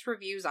lot of mixed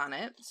reviews on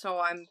it, so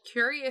I'm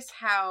curious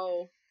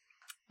how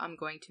I'm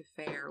going to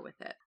fare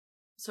with it.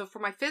 So for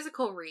my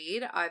physical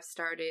read, I've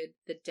started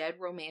The Dead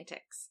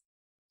Romantics.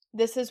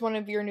 This is one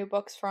of your new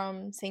books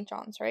from St.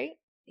 John's, right?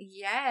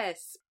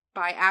 Yes,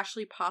 by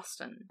Ashley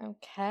Poston.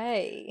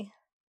 Okay.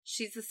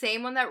 She's the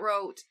same one that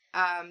wrote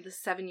the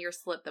 7-Year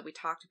Slip that we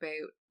talked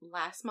about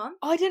last month.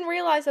 Oh, I didn't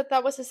realize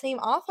that was the same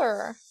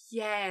author.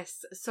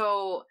 Yes.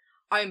 So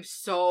I'm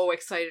so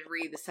excited to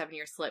read the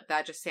 7-Year Slip.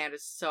 That just sounded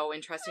so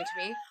interesting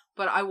to me.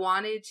 But I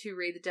wanted to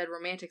read The Dead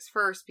Romantics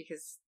first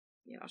because,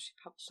 you know, she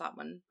published that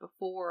one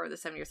before the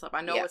 7-Year Slip.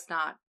 I know it's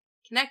not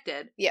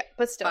connected. Yeah,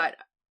 but still. But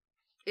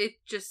it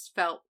just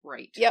felt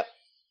right. Yep.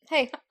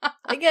 Hey,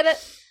 I get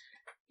it.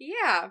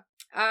 Yeah.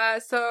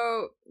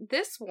 So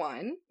this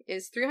one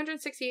is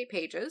 368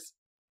 pages.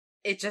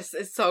 It just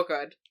is so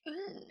good.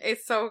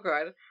 It's so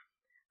good.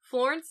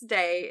 Florence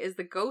Day is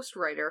the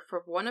ghostwriter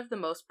for one of the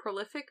most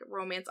prolific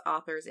romance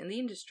authors in the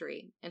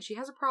industry, and she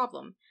has a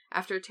problem.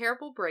 After a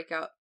terrible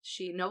breakup,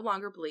 she no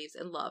longer believes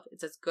in love.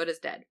 It's as good as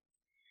dead.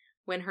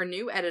 When her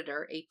new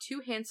editor, a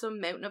too handsome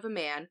mountain of a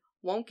man,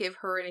 won't give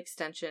her an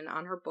extension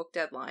on her book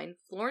deadline,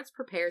 Florence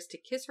prepares to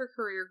kiss her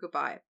career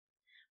goodbye.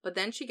 But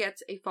then she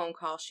gets a phone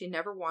call she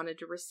never wanted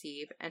to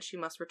receive, and she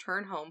must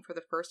return home for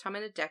the first time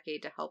in a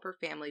decade to help her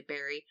family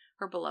bury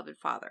her beloved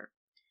father.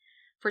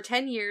 For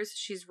 10 years,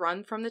 she's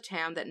run from the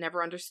town that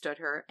never understood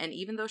her, and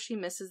even though she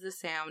misses the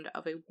sound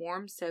of a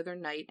warm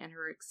southern night and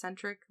her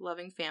eccentric,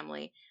 loving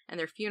family and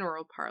their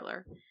funeral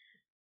parlor,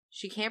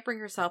 she can't bring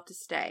herself to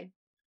stay.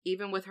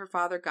 Even with her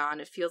father gone,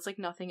 it feels like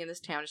nothing in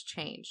this town has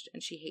changed,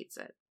 and she hates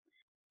it.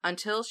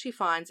 Until she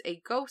finds a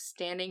ghost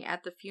standing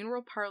at the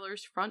funeral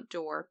parlor's front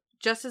door,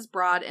 just as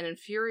broad and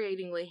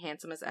infuriatingly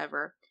handsome as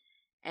ever,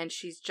 and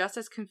she's just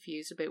as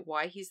confused about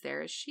why he's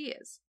there as she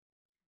is.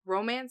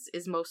 Romance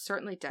is most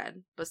certainly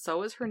dead, but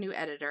so is her new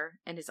editor,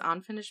 and his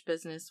unfinished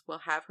business will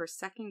have her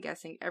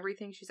second-guessing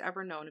everything she's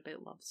ever known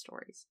about love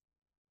stories.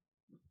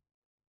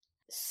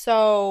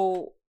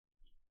 So,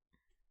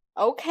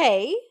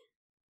 okay.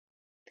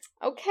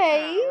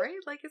 Yeah, right?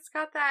 Like, it's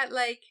got that,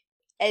 like,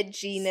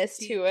 edginess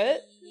to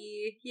it.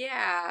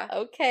 Yeah.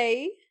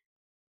 Okay.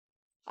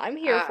 I'm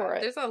here for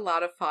it. There's a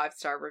lot of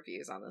 5-star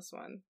reviews on this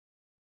one.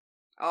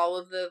 All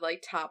of the,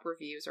 like, top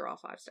reviews are all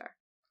 5-star.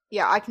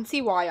 Yeah, I can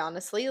see why,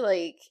 honestly.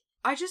 Like,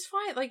 I just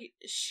find, like,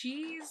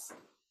 she's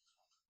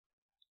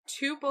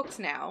 2 books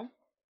now,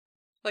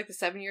 like the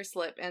 7-Year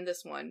Slip and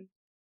this one.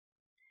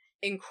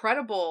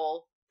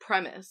 Incredible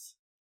premise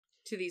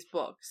to these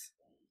books.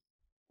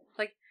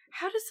 Like,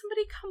 how does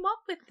somebody come up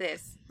with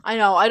this? I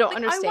know, I don't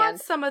understand. I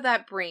want some of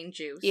that brain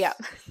juice. Yeah.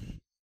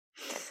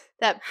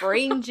 That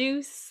brain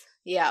juice.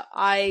 Yeah,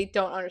 I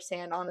don't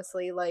understand,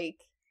 honestly. Like,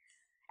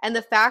 and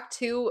the fact,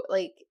 too,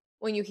 like,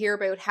 when you hear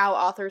about how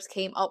authors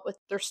came up with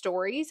their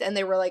stories and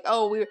they were like,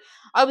 oh,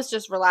 I was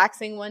just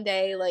relaxing one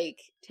day, like,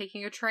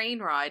 taking a train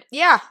ride.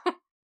 Yeah.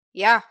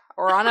 Yeah.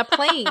 Or on a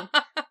plane.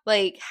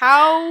 Like,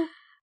 how?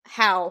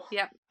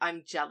 Yep.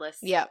 I'm jealous.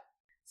 Yep.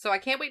 So I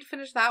can't wait to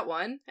finish that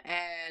one,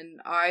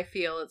 and I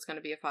feel it's going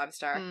to be a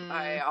 5-star.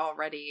 I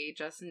already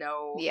just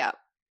know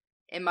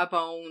in my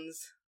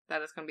bones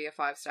that it's going to be a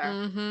 5-star.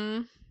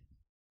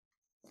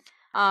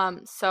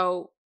 Mm-hmm.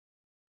 So,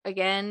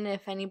 again,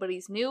 if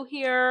anybody's new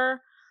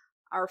here,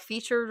 our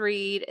featured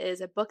read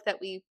is a book that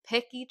we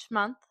pick each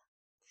month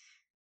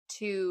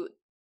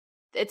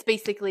it's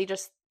basically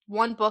just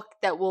one book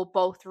that we'll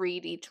both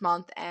read each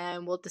month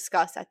and we'll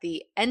discuss at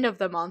the end of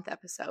the month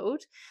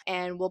episode,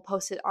 and we'll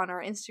post it on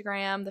our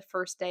Instagram the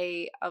first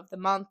day of the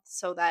month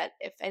so that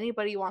if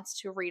anybody wants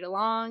to read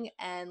along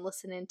and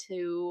listen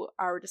into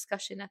our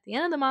discussion at the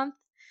end of the month,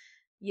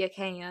 you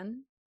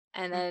can.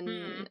 And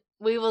then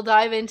we will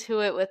dive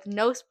into it with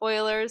no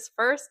spoilers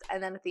first,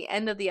 and then at the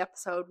end of the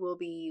episode we'll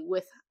be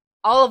with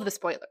all of the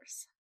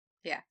spoilers.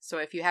 Yeah, so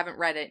if you haven't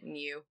read it and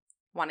you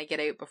want to get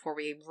out before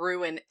we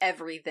ruin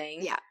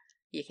everything,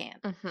 you can.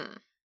 Mm-hmm.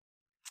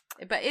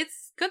 But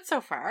it's good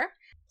so far.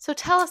 So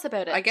tell us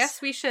about it. I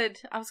guess we should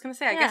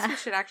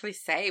actually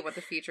say what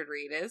the featured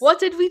read is. What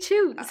did we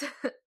choose?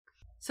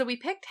 So we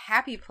picked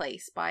Happy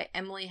Place by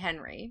Emily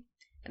Henry,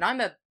 and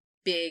I'm a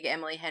big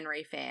Emily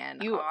Henry fan.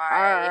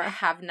 I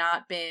have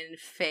not been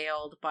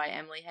failed by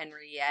Emily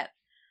Henry yet.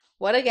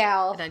 What a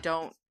gal. And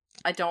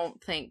I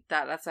don't think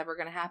that that's ever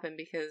going to happen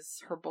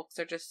because her books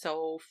are just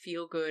so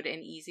feel good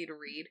and easy to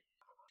read.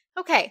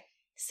 Okay,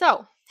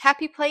 so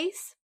Happy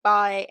Place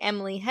by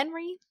Emily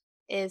Henry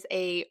is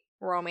a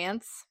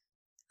romance,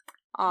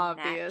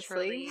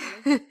 obviously.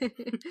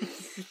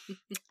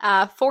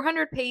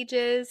 400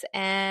 pages,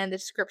 and the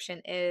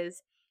description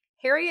is: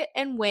 Harriet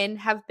and Wynne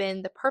have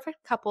been the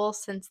perfect couple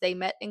since they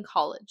met in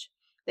college.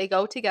 They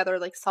go together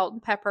like salt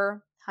and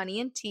pepper, honey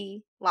and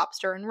tea,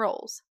 lobster and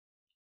rolls.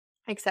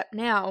 Except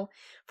now,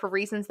 for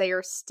reasons they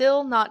are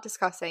still not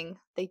discussing,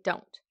 they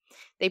don't.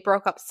 They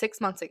broke up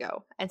 6 months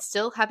ago and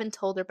still haven't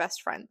told their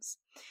best friends,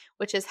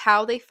 which is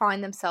how they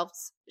find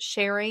themselves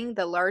sharing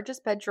the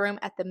largest bedroom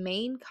at the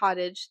main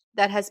cottage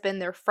that has been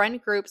their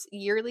friend group's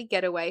yearly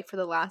getaway for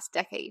the last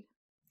decade.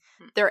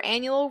 Their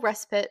annual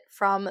respite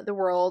from the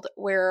world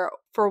where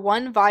for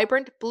one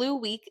vibrant blue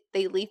week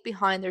they leave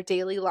behind their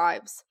daily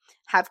lives,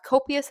 have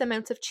copious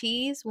amounts of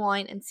cheese,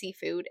 wine, and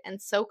seafood,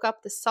 and soak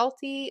up the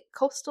salty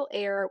coastal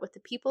air with the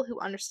people who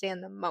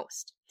understand them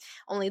most.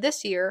 Only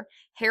this year,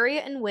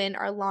 Harriet and Wynne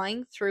are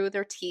lying through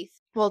their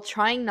teeth while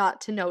trying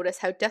not to notice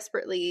how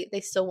desperately they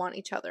still want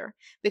each other,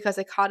 because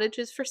a cottage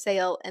is for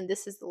sale and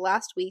this is the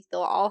last week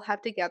they'll all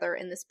have together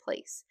in this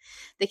place.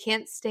 They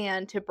can't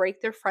stand to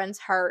break their friends'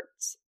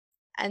 hearts,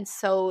 and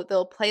so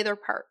they'll play their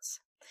parts.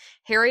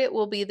 Harriet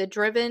will be the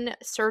driven,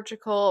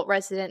 surgical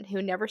resident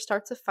who never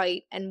starts a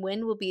fight, and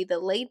Wynne will be the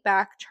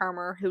laid-back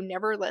charmer who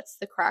never lets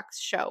the cracks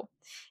show.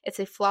 It's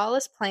a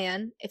flawless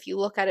plan if you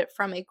look at it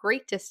from a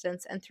great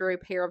distance and through a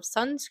pair of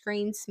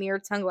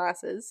sunscreen-smeared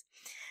sunglasses.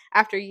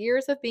 After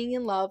years of being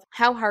in love,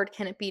 how hard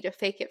can it be to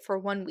fake it for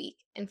 1 week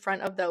in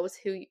front of those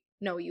who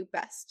know you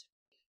best?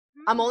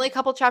 I'm only a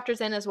couple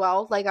chapters in as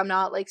well. Like, I'm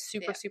not, like,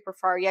 super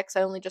far yet, because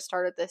I only just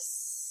started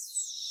this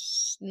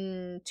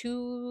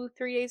 2-3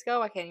 days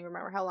ago. I can't even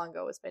remember how long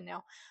ago it's been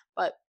now,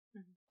 but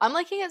I'm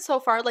liking it so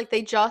far. Like,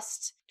 they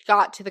just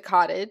got to the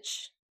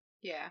cottage.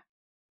 Yeah.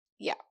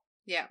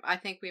 I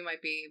think we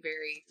might be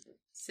very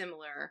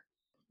similar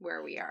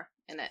where we are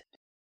in it.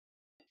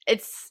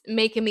 It's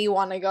making me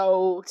want to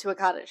go to a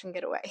cottage and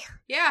get away.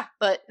 Yeah,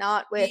 but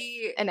not with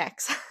an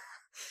ex.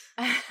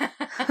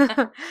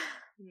 No,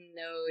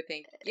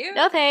 thank you.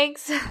 No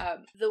thanks.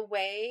 The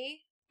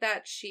way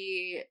that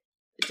she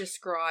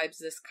describes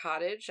this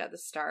cottage at the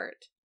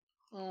start,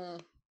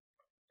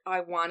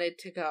 I wanted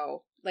to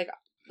go. Like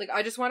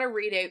I just want to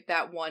read out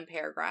that one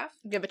paragraph.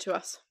 Give it to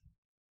us.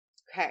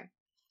 Okay.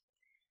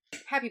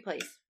 Happy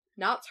Place,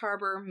 Knott's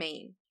Harbor,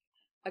 Maine.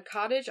 A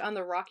cottage on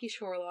the rocky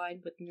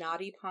shoreline with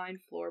knotty pine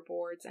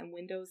floorboards and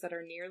windows that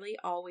are nearly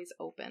always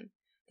open.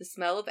 The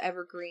smell of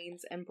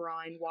evergreens and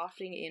brine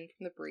wafting in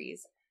from the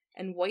breeze,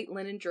 and white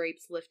linen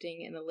drapes lifting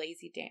in a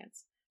lazy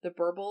dance. The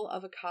burble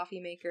of a coffee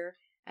maker,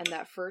 and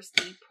that first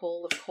deep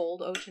pull of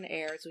cold ocean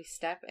air as we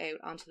step out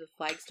onto the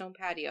flagstone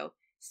patio,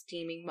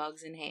 steaming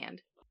mugs in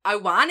hand. I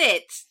want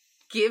it!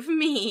 Give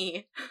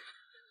me!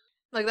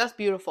 Like, that's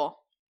beautiful.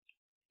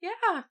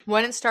 Yeah.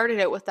 When it started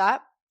out with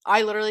that,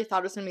 I literally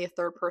thought it was going to be a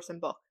third-person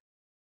book.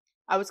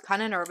 I was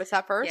kind of nervous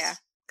at first. Yeah.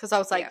 Because I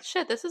was like,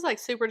 shit, this is, like,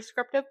 super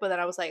descriptive. But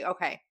then I was like,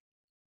 okay.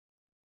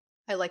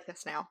 I like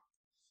this now.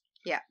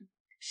 Yeah.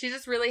 She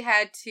just really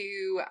had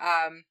to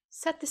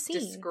set the scene.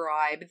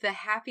 Describe the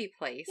happy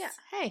place. Yeah.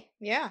 Hey.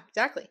 Yeah,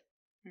 exactly.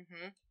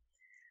 Mm-hmm.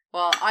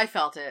 Well, I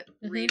felt it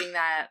reading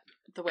that,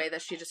 the way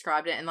that she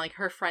described it, and like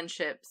her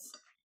friendships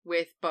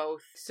with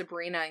both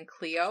Sabrina and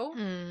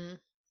Cleo.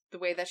 The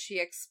way that she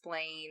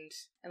explained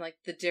and like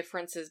the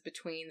differences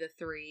between the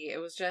three. It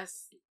was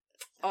just,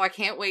 I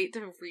can't wait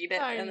to read it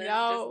and then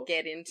just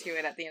get into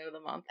it at the end of the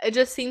month. It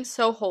just seems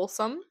so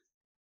wholesome.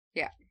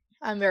 Yeah.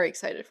 I'm very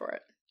excited for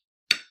it.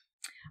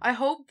 I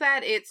hope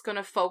that it's going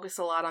to focus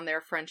a lot on their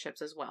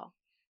friendships as well.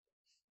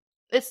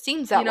 It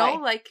seems that way.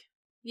 Like,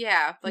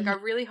 yeah, like I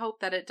really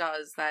hope that it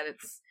does, that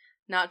it's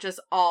not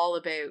just all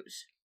about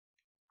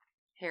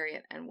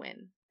Harriet and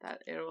Win.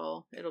 That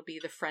it'll be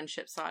the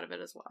friendship side of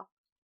it as well.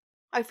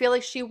 I feel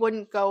like she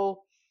wouldn't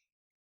go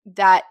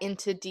that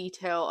into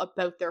detail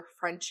about their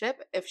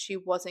friendship if she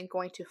wasn't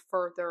going to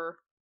further.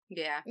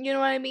 Yeah. You know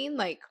what I mean?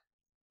 Like,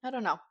 I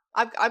don't know.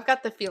 I've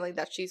got the feeling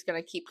that she's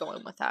gonna keep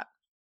going with that.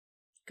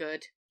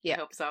 Good. Yeah. I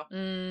hope so.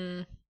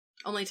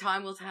 Only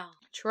time will tell.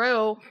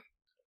 True.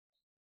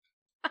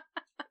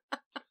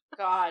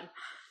 God.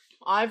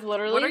 I've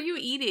literally... What are you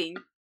eating?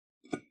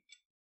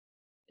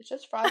 It's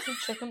just frozen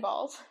chicken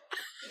balls.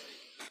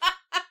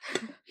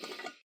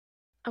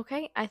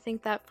 Okay, I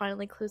think that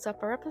finally clues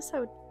up our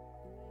episode.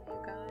 See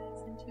you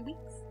guys in 2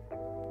 weeks.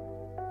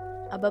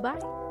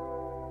 Bye-bye.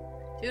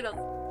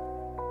 Toodles.